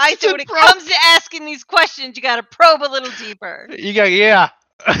that. I said said when it probe. comes to asking these questions, you got to probe a little deeper. You got yeah.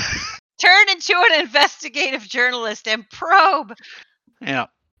 Turn into an investigative journalist and probe. Yeah.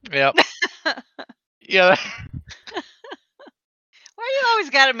 Yeah. Yeah. Why you always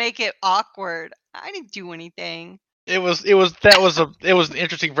got to make it awkward? I didn't do anything. It was an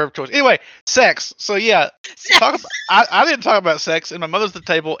interesting verb choice. Anyway, sex. So yeah, I didn't talk about sex, and my mother's at the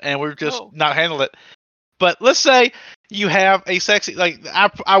table, and we are just not handling it. But let's say you have a sexy, like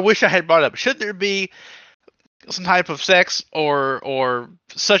I wish I had brought up. Should there be some type of sex or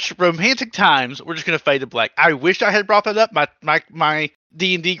such romantic times? We're just gonna fade to black. I wish I had brought that up. My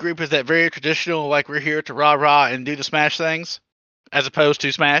D&D group is that very traditional, like we're here to rah rah and do the smash things, as opposed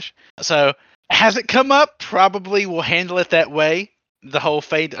to smash. So has it come up? Probably we'll handle it that way. The whole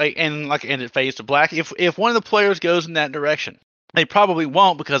fade and it fades to black. If one of the players goes in that direction, they probably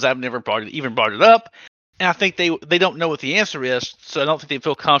won't because I've never brought it up, and I think they don't know what the answer is, so I don't think they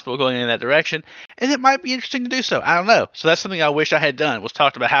feel comfortable going in that direction. And it might be interesting to do so. I don't know. So that's something I wish I had done, was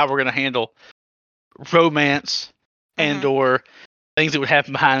talked about how we're going to handle romance and or things that would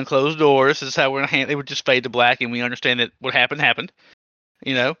happen behind closed doors. This is how we're going to handle. It would just fade to black, and we understand that what happened.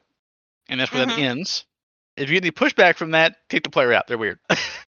 And that's where that ends. If you get any pushback from that, kick the player out. They're weird.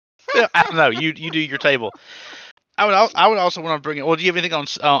 I don't know. You do your table. I would also want to bring it. Well, do you have anything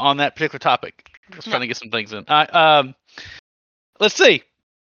on that particular topic? Just trying to get some things in. Let's see.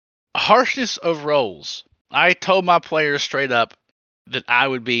 Harshness of rolls. I told my players straight up that I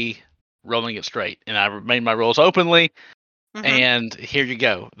would be rolling it straight, and I made my rolls openly. and here you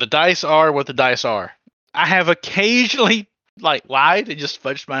go. The dice are what the dice are. I have occasionally lied and just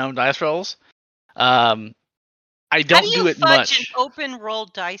fudged my own dice rolls. I How don't do do you it fudge an much. open roll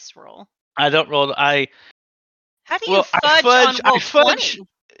dice roll? I don't roll. How do you I fudge on roll fudge. 20?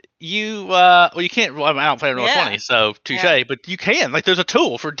 You you can't. Well, I don't play on roll 20, so touche. Yeah. But you can. Like, there's a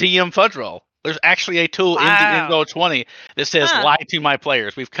tool for DM fudge roll. There's actually a tool in Wow. roll 20 that says Huh. lie to my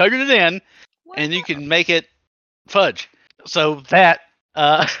players. We've coded it in, and you Wow. can make it fudge. So that,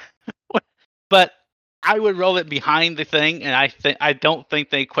 but I would roll it behind the thing, and I don't think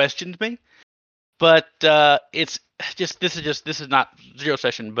they questioned me. But it's just this is not zero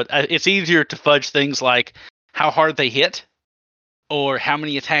session, but it's easier to fudge things like how hard they hit, or how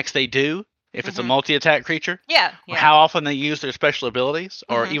many attacks they do if it's a multi-attack creature. Yeah. Or how often they use their special abilities,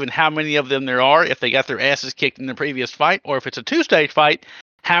 or even how many of them there are if they got their asses kicked in the previous fight, or if it's a 2-stage fight,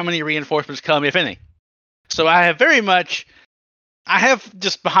 how many reinforcements come, if any. So I have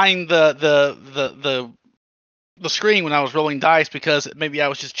just behind the screen when I was rolling dice, because maybe I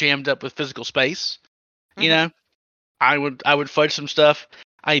was just jammed up with physical space. You know, I would fudge some stuff.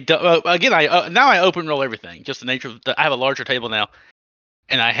 I don't. Again, now I open roll everything. Just the nature of I have a larger table now,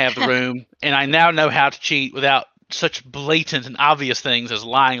 and I have the room, and I now know how to cheat without such blatant and obvious things as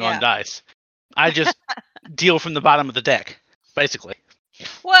lying on dice. I just deal from the bottom of the deck, basically.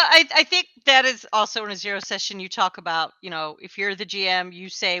 Well, I think that is also in a zero session. You talk about, if you're the GM, you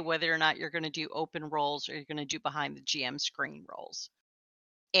say whether or not you're going to do open rolls or you're going to do behind the GM screen rolls.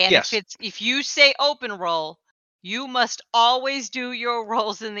 And Yes. if you say open roll, you must always do your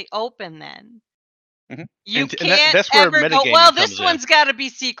rolls in the open then. You can't that's where ever go, metagaming well, comes this in. one's got to be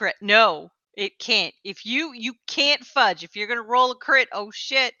secret. No, it can't. If you can't fudge. If you're going to roll a crit, oh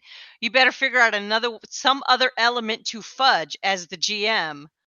shit, you better figure out some other element to fudge as the GM.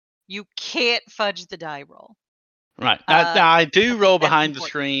 You can't fudge the die roll. Right. Now I do roll behind the important.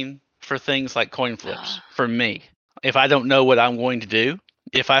 screen for things like coin flips for me. If I don't know what I'm going to do,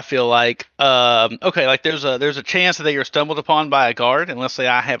 if I feel like okay, like there's a chance that you're stumbled upon by a guard, and let's say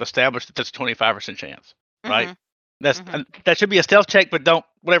I have established that that's a 25% chance, right? That should be a stealth check, but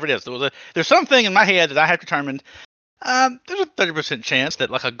whatever it is. There's something in my head that I have determined. There's a 30% chance that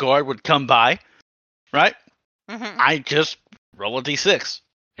like a guard would come by, right? I just roll a d6,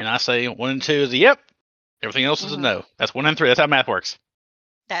 and I say 1 and 2 is a yep. Everything else is a no. That's 1 and 3. That's how math works.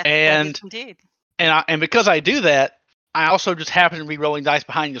 That is indeed. And because I do that, I also just happen to be rolling dice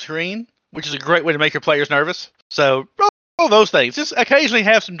behind the screen, which is a great way to make your players nervous. So roll those things. Just occasionally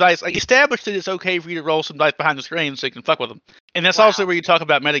have some dice. Like, establish that it's okay for you to roll some dice behind the screen so you can fuck with them. And that's also where you talk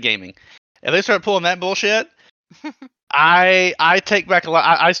about metagaming. If they start pulling that bullshit, I take back a lot.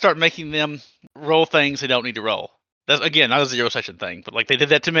 I start making them roll things they don't need to roll. That's, again, not a zero session thing, but like they did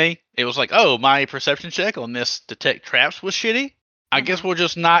that to me. It was like, oh, my perception check on this detect traps was shitty. I guess we'll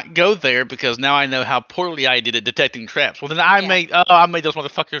just not go there because now I know how poorly I did at detecting traps. Well, then I made those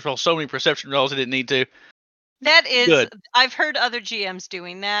motherfuckers roll so many perception rolls they didn't need to. That is good. I've heard other GMs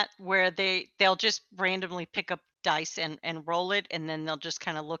doing that where they'll just randomly pick up dice and roll it, and then they'll just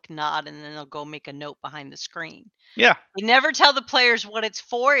kind of nod, and then they'll go make a note behind the screen. Yeah. They never tell the players what it's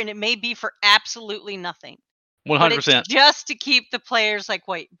for, and it may be for absolutely nothing. 100%. But it's just to keep the players like,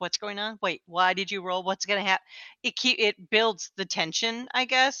 wait, what's going on? Wait, why did you roll? What's going to happen? It builds the tension, I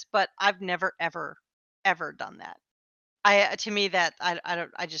guess, but I've never ever done that. To me that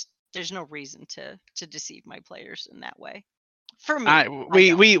I just there's no reason to deceive my players in that way. For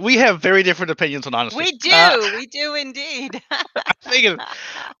me, we have very different opinions on honesty. We do indeed.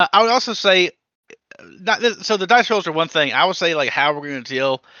 I would also say, so the dice rolls are one thing. I would say like how we're going to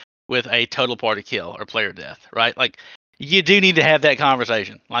deal with a total party kill or player death, right? Like you do need to have that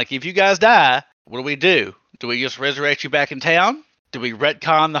conversation. Like if you guys die, what do we do? Do we just resurrect you back in town? Do we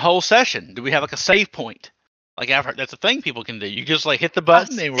retcon the whole session? Do we have like a save point? Like I've heard that's a thing people can do. You just like hit the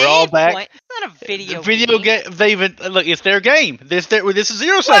button and we're all back. Point. It's not a video game. They even look. It's their game. This is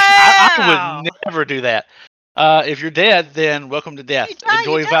zero session. I would never do that. If you're dead, then welcome to death.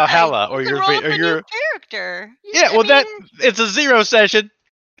 Enjoy Valhalla, or your character. It's a zero session.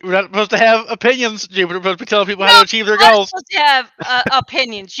 We're not supposed to have opinions. We're supposed to be telling people how to achieve their goals. Supposed to have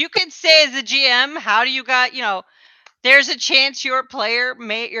opinions. You can say as a GM, how do you got there's a chance your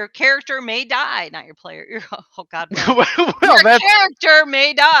character may die. Not your player. Oh God. Your character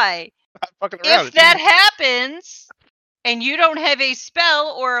may die. If that happens, and you don't have a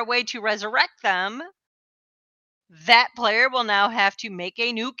spell or a way to resurrect them, that player will now have to make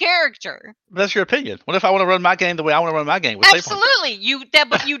a new character. That's your opinion. What if I want to run my game the way I want to run my game? Absolutely.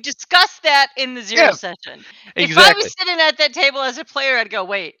 But you discussed that in the zero session. Exactly. If I was sitting at that table as a player, I'd go,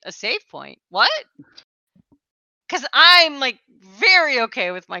 wait, a save point? What? because I'm like very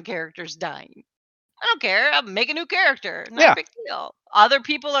okay with my characters dying. I don't care. I'll make a new character. Not Yeah. a big deal. Other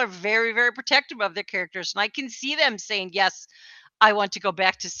people are very, very protective of their characters, and I can see them saying, "Yes, I want to go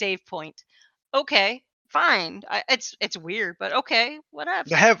back to save point." Okay, fine. It's weird, but okay,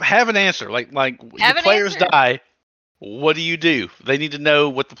 whatever. Have an answer. Like your Have an players answer. die. What do you do? They need to know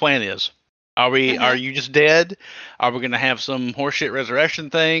what the plan is. Are Mhm. you just dead? Are we going to have some horseshit resurrection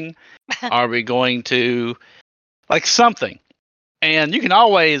thing? Are we going to like something? And you can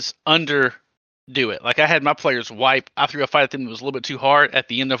always underdo it. Like I had my players wipe. I threw a fight at them that was a little bit too hard at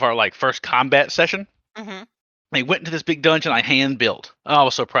the end of our like first combat session. Mhm. They went into this big dungeon I hand built. Oh, I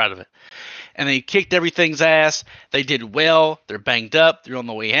was so proud of it. And they kicked everything's ass. They did well. They're banged up. They're on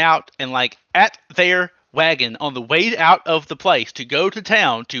the way out. And like at their wagon on the way out of the place to go to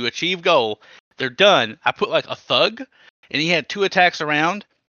town to achieve goal, they're done. I put like a thug, and he had 2 attacks around,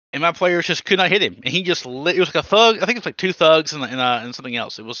 and my players just could not hit him. And he just it was like a thug. I think it was like 2 thugs and something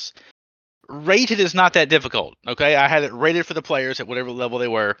else. It was rated is not that difficult. Okay, I had it rated for the players at whatever level they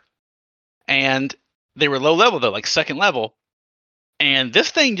were, and they were low level though, like second level. And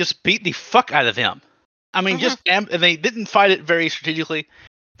this thing just beat the fuck out of them. I mean, Mhm. and they didn't fight it very strategically.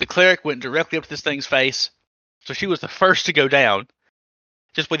 The cleric went directly up to this thing's face, so she was the first to go down.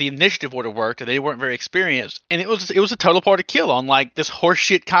 Just where the initiative order worked, and they weren't very experienced, and it was a total party kill on like this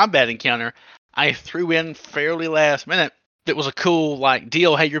horseshit combat encounter I threw in fairly last minute. That was a cool like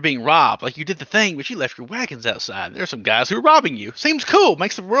deal. Hey, you're being robbed. Like you did the thing, but you left your wagons outside. There's some guys who are robbing you. Seems cool.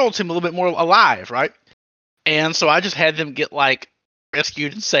 Makes the world seem a little bit more alive, right? And so I just had them get like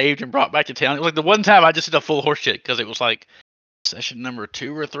rescued and saved and brought back to town. It was like the one time I just did a full horseshit because it was like session number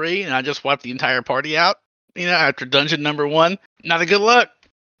 2 or 3, and I just wiped the entire party out. After dungeon number 1, not a good luck.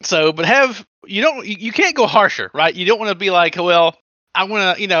 So, but you can't go harsher, right? You don't want to be like, well, I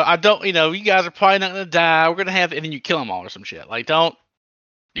want to, I don't, you guys are probably not going to die. We're going to have, and then you kill them all or some shit. Like, don't.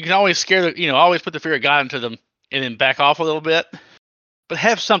 You can always always put the fear of God into them and then back off a little bit. But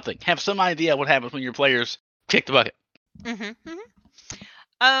have something, have some idea what happens when your players kick the bucket. Mhm.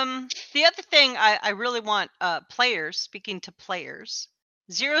 The other thing I really want players, speaking to players,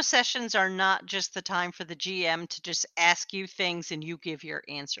 0 sessions are not just the time for the GM to just ask you things and you give your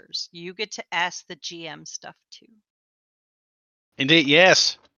answers. You get to ask the GM stuff too. Indeed,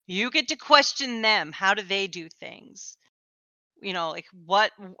 yes. You get to question them. How do they do things? Like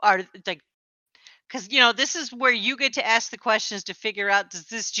what are like because this is where you get to ask the questions to figure out, does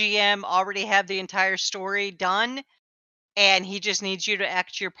this GM already have the entire story done and he just needs you to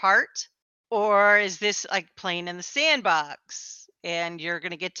act your part? Or is this like playing in the sandbox and you're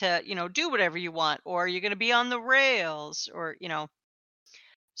going to get to, do whatever you want? Or you're going to be on the rails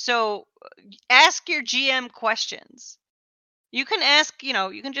So ask your GM questions. You can ask, you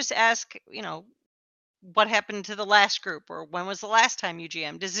can just ask, what happened to the last group, or when was the last time you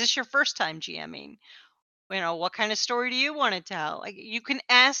GM'd? Is this your first time GMing? What kind of story do you want to tell? Like, you can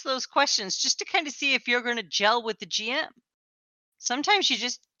ask those questions just to kind of see if you're going to gel with the GM. Sometimes you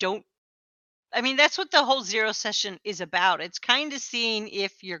just don't. I mean, that's what the whole 0 session is about. It's kind of seeing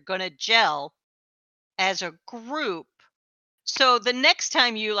if you're going to gel as a group. So the next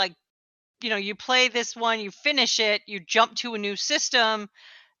time you you play this one, you finish it, you jump to a new system,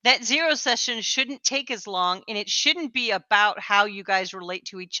 that 0 session shouldn't take as long, and it shouldn't be about how you guys relate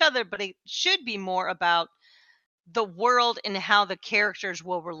to each other, but it should be more about the world and how the characters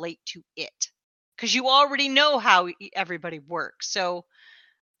will relate to it. Because you already know how everybody works. So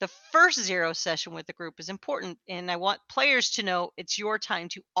the first 0 session with the group is important, and I want players to know it's your time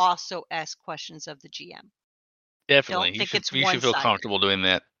to also ask questions of the GM. Definitely. Don't think it's You should feel one-sided. comfortable doing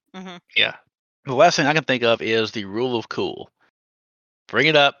that. Hmm. Yeah. The last thing I can think of is the rule of cool. Bring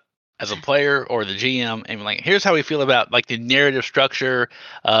it up as a player or the GM and like, here's how we feel about like the narrative structure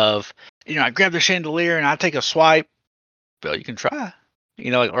of, I grab the chandelier and I take a swipe. Well, you can try.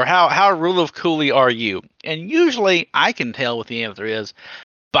 Or how rule of cooly are you? And usually I can tell what the answer is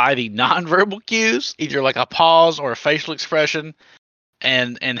by the nonverbal cues, either like a pause or a facial expression,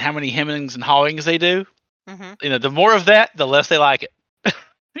 and how many hemmings and hawings they do. Hmm. The more of that, the less they like it.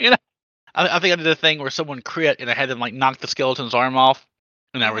 I think I did a thing where someone crit and I had them like knock the skeleton's arm off,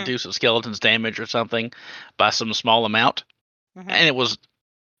 and I Hmm. reduced the skeleton's damage or something by some small amount, Hmm. and it was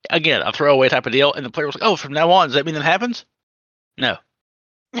again a throwaway type of deal. And the player was like, "Oh, from now on, does that mean that happens?" No,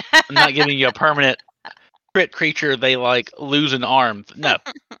 I'm not giving you a permanent crit creature. They like lose an arm. No,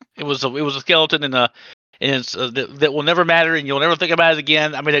 it was a skeleton and it's that will never matter, and you'll never think about it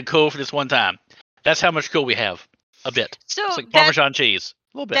again. I made it cool for this one time. That's how much cool we have. A bit. So It's like Parmesan cheese.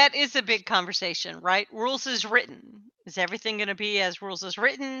 A little bit. that is a big conversation, right? Rules as written. Is everything going to be as rules as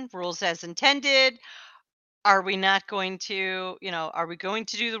written? Rules as intended? Are we not going to, are we going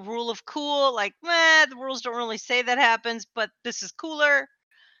to do the rule of cool? Like, the rules don't really say that happens, but this is cooler.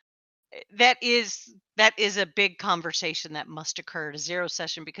 That is a big conversation that must occur at a zero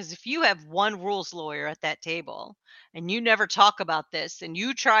session, because if you have one rules lawyer at that table and you never talk about this and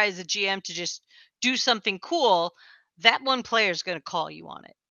you try as a GM to just do something cool, that one player is going to call you on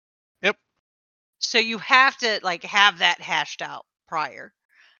it. Yep. So you have to have that hashed out prior.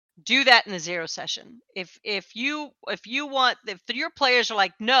 Do that in a zero session. If your players are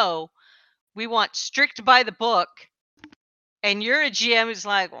like, no, we want strict by the book, and you're a GM who's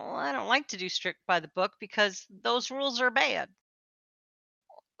like, well, I don't like to do strict by the book because those rules are bad,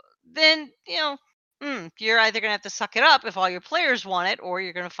 then you're either gonna have to suck it up if all your players want it, or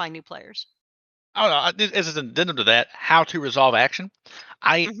you're gonna find new players. I don't know. As an addendum to that, how to resolve action.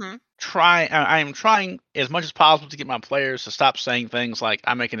 I am trying as much as possible to get my players to stop saying things like,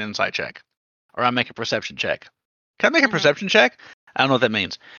 I make an insight check or I make a perception check. Can I make a perception check? I don't know what that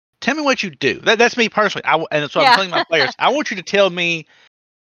means. Tell me what you do. That's me personally. And so I'm telling my players, I want you to tell me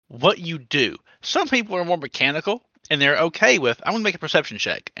what you do. Some people are more mechanical and they're okay with, I want to make a perception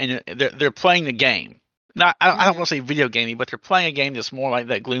check, and they're playing the game. I don't want to say video gaming, but they're playing a game that's more like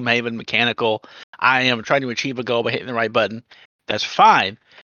that Gloomhaven mechanical. I am trying to achieve a goal by hitting the right button. That's fine,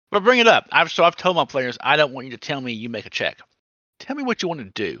 but bring it up. I've told my players, I don't want you to tell me you make a check. Tell me what you want to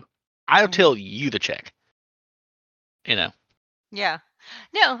do. I'll tell you the check. Yeah.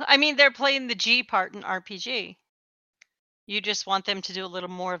 No, I mean, they're playing the G part in RPG. You just want them to do a little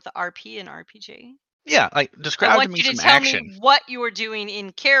more of the RP in RPG. Yeah, like describe to me some action. I want you to tell me what you are doing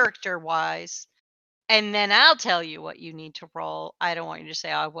in character-wise, and then I'll tell you what you need to roll. I don't want you to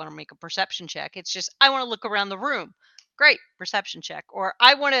say, I want to make a perception check. It's just, I want to look around the room. Great, perception check. Or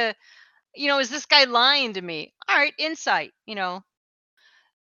I want to, is this guy lying to me? All right, insight,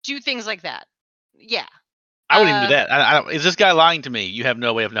 do things like that. Yeah. I wouldn't even do that. I don't. Is this guy lying to me? You have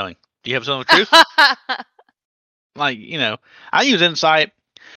no way of knowing. Do you have some of the truth? I use insight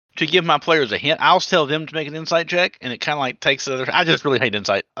to give my players a hint. I'll tell them to make an insight check, and it kind of takes the other. I just really hate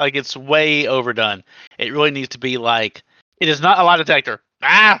insight. It's way overdone. It really needs to be it is not a lie detector.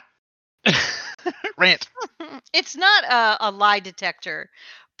 Rant. It's not a lie detector,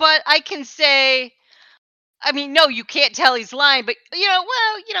 but I can say, I mean, no, you can't tell he's lying, but he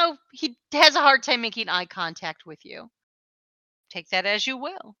has a hard time making eye contact with you. Take that as you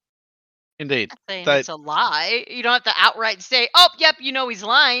will. Indeed. It's a lie. You don't have to outright say, oh, yep, he's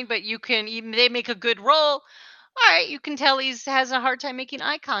lying, but you can, even they make a good roll. All right, you can tell he has a hard time making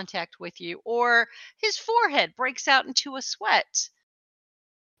eye contact with you, or his forehead breaks out into a sweat.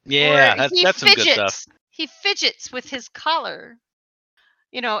 Yeah, that's some good stuff. He fidgets with his collar,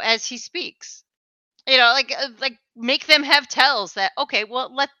 as he speaks. Make them have tells that, okay,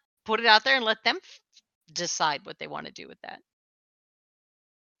 well, put it out there and let them decide what they want to do with that.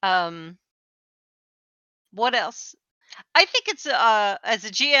 What else? I think it's as a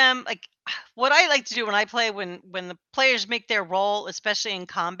GM, what I like to do when I play, when the players make their roll, especially in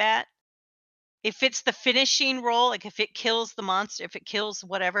combat, if it's the finishing roll, if it kills the monster, if it kills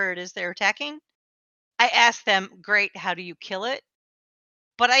whatever it is they're attacking, I ask them, great, how do you kill it?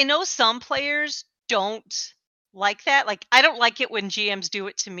 But I know some players don't like that. I don't like it when GMs do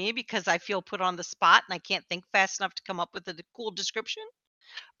it to me, because I feel put on the spot and I can't think fast enough to come up with a cool description.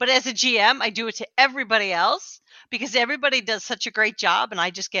 But as a GM, I do it to everybody else because everybody does such a great job and I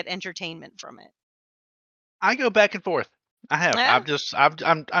just get entertainment from it. I go back and forth. I have. Yeah.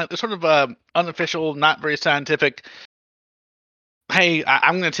 I'm sort of unofficial, not very scientific. Hey,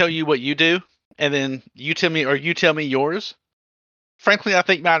 I'm going to tell you what you do, and then you tell me yours. Frankly, I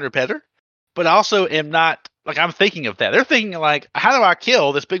think mine are better, but I also am not, I'm thinking of that. They're thinking how do I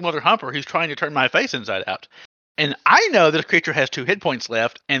kill this big mother humper who's trying to turn my face inside out? And I know this creature has 2 hit points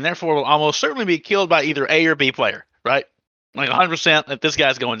left, and therefore will almost certainly be killed by either A or B player, right? 100% that this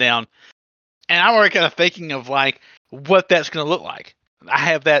guy's going down. And I'm already kind of thinking of what that's going to look like. I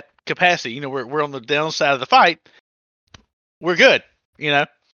have that capacity. We're on the downside of the fight. We're good, Yeah.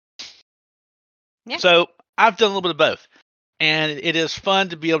 So I've done a little bit of both. And it is fun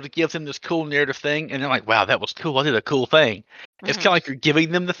to be able to give them this cool narrative thing. And they're like, wow, that was cool. I did a cool thing. It's kind of like you're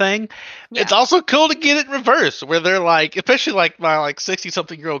giving them the thing. Yeah. It's also cool to get it in reverse, where they're especially my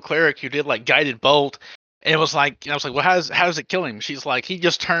 60-something-year-old cleric who did guided bolt. And it was I was like, well, how does it kill him? She's like, he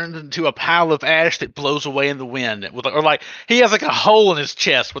just turned into a pile of ash that blows away in the wind. Or he has a hole in his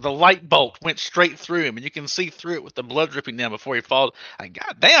chest where the light bolt went straight through him. And you can see through it with the blood dripping down before he falls.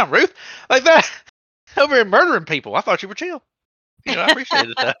 God damn, Ruth. Like that. Over here murdering people. I thought you were chill. I appreciate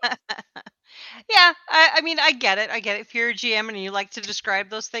it. Yeah, I mean, I get it. I get it. If you're a GM and you like to describe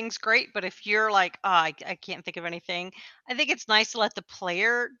those things, great. But if you're like, oh, I can't think of anything, I think it's nice to let the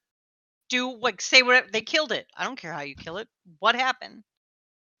player do, like, say whatever. They killed it. I don't care how you kill it. What happened?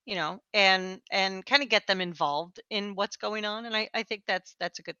 And kind of get them involved in what's going on. And I think that's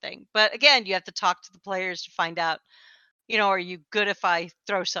a good thing. But again, you have to talk to the players to find out, are you good if I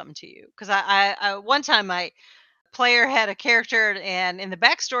throw something to you? Because I one time my player had a character, and in the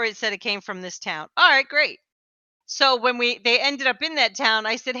backstory it said it came from this town. All right, great. So when they ended up in that town,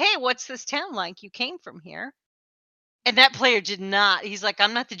 I said, "Hey, what's this town like? You came from here." And that player did not. He's like,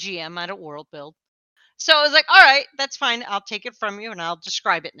 "I'm not the GM. I don't world build." So I was like, "All right, that's fine. I'll take it from you and I'll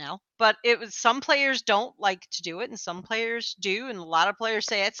describe it now." But it was, some players don't like to do it and some players do, and a lot of players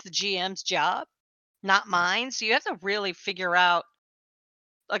say it's the GM's job, not mine. So you have to really figure out,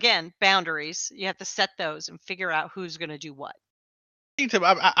 again, boundaries. You have to set those and figure out who's going to do what.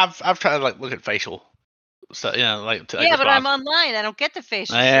 I've tried to like look at facial, so like to like Yeah, but I'm response. online. I don't get the facials.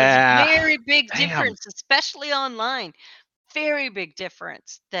 There's a Yeah. very big Damn. difference, especially online. Very big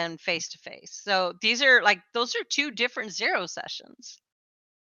difference than face to face. So those are two different zero sessions.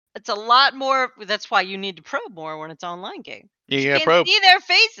 It's a lot more. That's why you need to probe more when it's online game. You You gotta can't probe. see their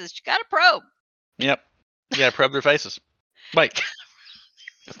faces. You gotta probe. Yep. You gotta probe their faces. Wait,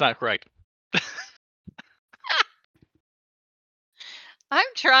 that's not correct. I'm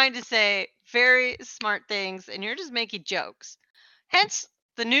trying to say very smart things, and you're just making jokes. Hence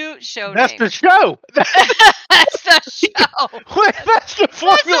the new show That's name. the show. That's the show. That's the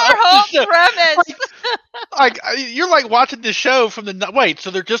formula. That's our of the whole show. premise. Like you're like watching this show from the wait.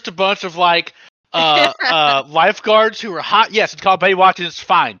 So they're just a bunch of like lifeguards who are hot. Yes, it's called Baywatch, and it's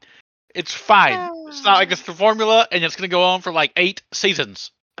fine. It's fine. It's not like it's the formula, and it's gonna go on for like 8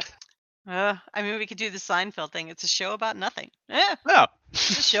 seasons. I mean, we could do the Seinfeld thing. It's a show about nothing. Yeah, No.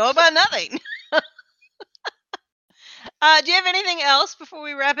 it's a show about nothing. Do you have anything else before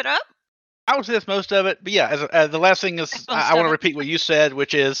we wrap it up? I would say that's most of it. But yeah, as the last thing is, I want to repeat what you said,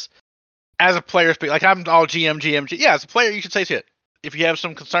 which is, as a player, like I'm all GM. Yeah, as a player, you should say shit. If you have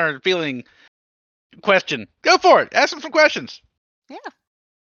some concern, feeling, question, go for it. Ask them some questions. Yeah.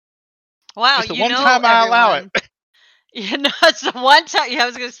 Wow, it's the one time I allow it. It's the one time. Yeah, I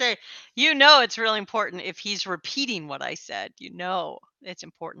was gonna say, it's really important if he's repeating what I said. It's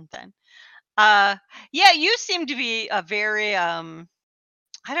important then. Yeah, you seem to be a very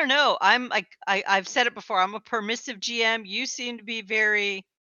I don't know. I'm like I've said it before. I'm a permissive GM. You seem to be very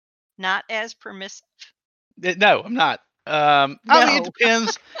not as permissive. No, I'm not. I mean, it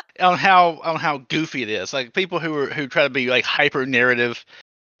depends on how goofy it is. Like people who try to be like hyper narrative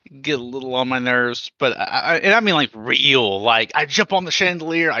get a little on my nerves. But I mean like real. Like I jump on the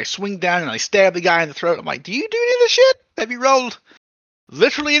chandelier, I swing down, and I stab the guy in the throat. I'm like, do you do any of this shit? Have you rolled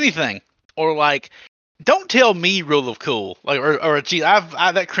literally anything? Or like, don't tell me rule of cool. Like or gee,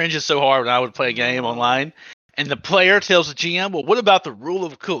 that cringes so hard when I would play a game online, and the player tells the GM, well, what about the rule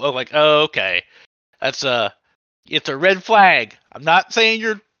of cool? I'm like, oh, okay, that's it's a red flag. I'm not saying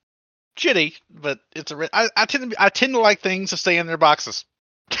you're shitty, but it's a red. I tend to like things to stay in their boxes.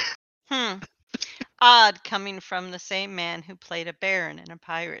 Odd, coming from the same man who played a baron in a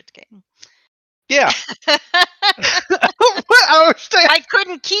pirate game. Yeah. I understand. I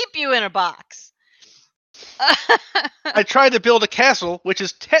couldn't keep you in a box. I tried to build a castle, which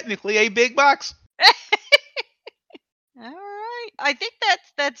is technically a big box. All right. I think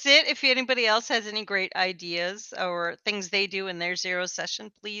that's it. If anybody else has any great ideas or things they do in their zero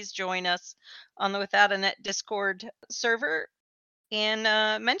session, please join us on the Without a Net Discord server and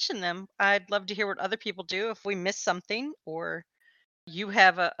mention them. I'd love to hear what other people do if we miss something, or you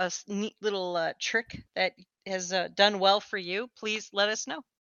have a neat little trick that has done well for you. Please let us know.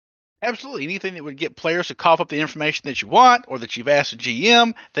 Absolutely. Anything that would get players to cough up the information that you want, or that you've asked a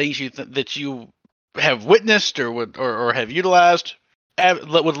GM, things that you have witnessed or have utilized,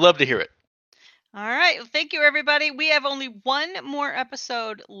 would love to hear it. All right. Well, thank you, everybody. We have only one more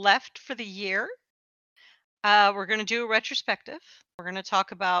episode left for the year. We're going to do a retrospective. We're going to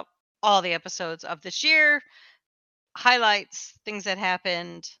talk about all the episodes of this year, highlights, things that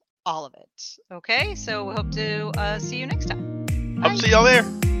happened, all of it. Okay? So we hope to see you next time. Hope to see y'all there.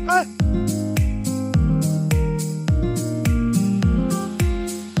 Bye.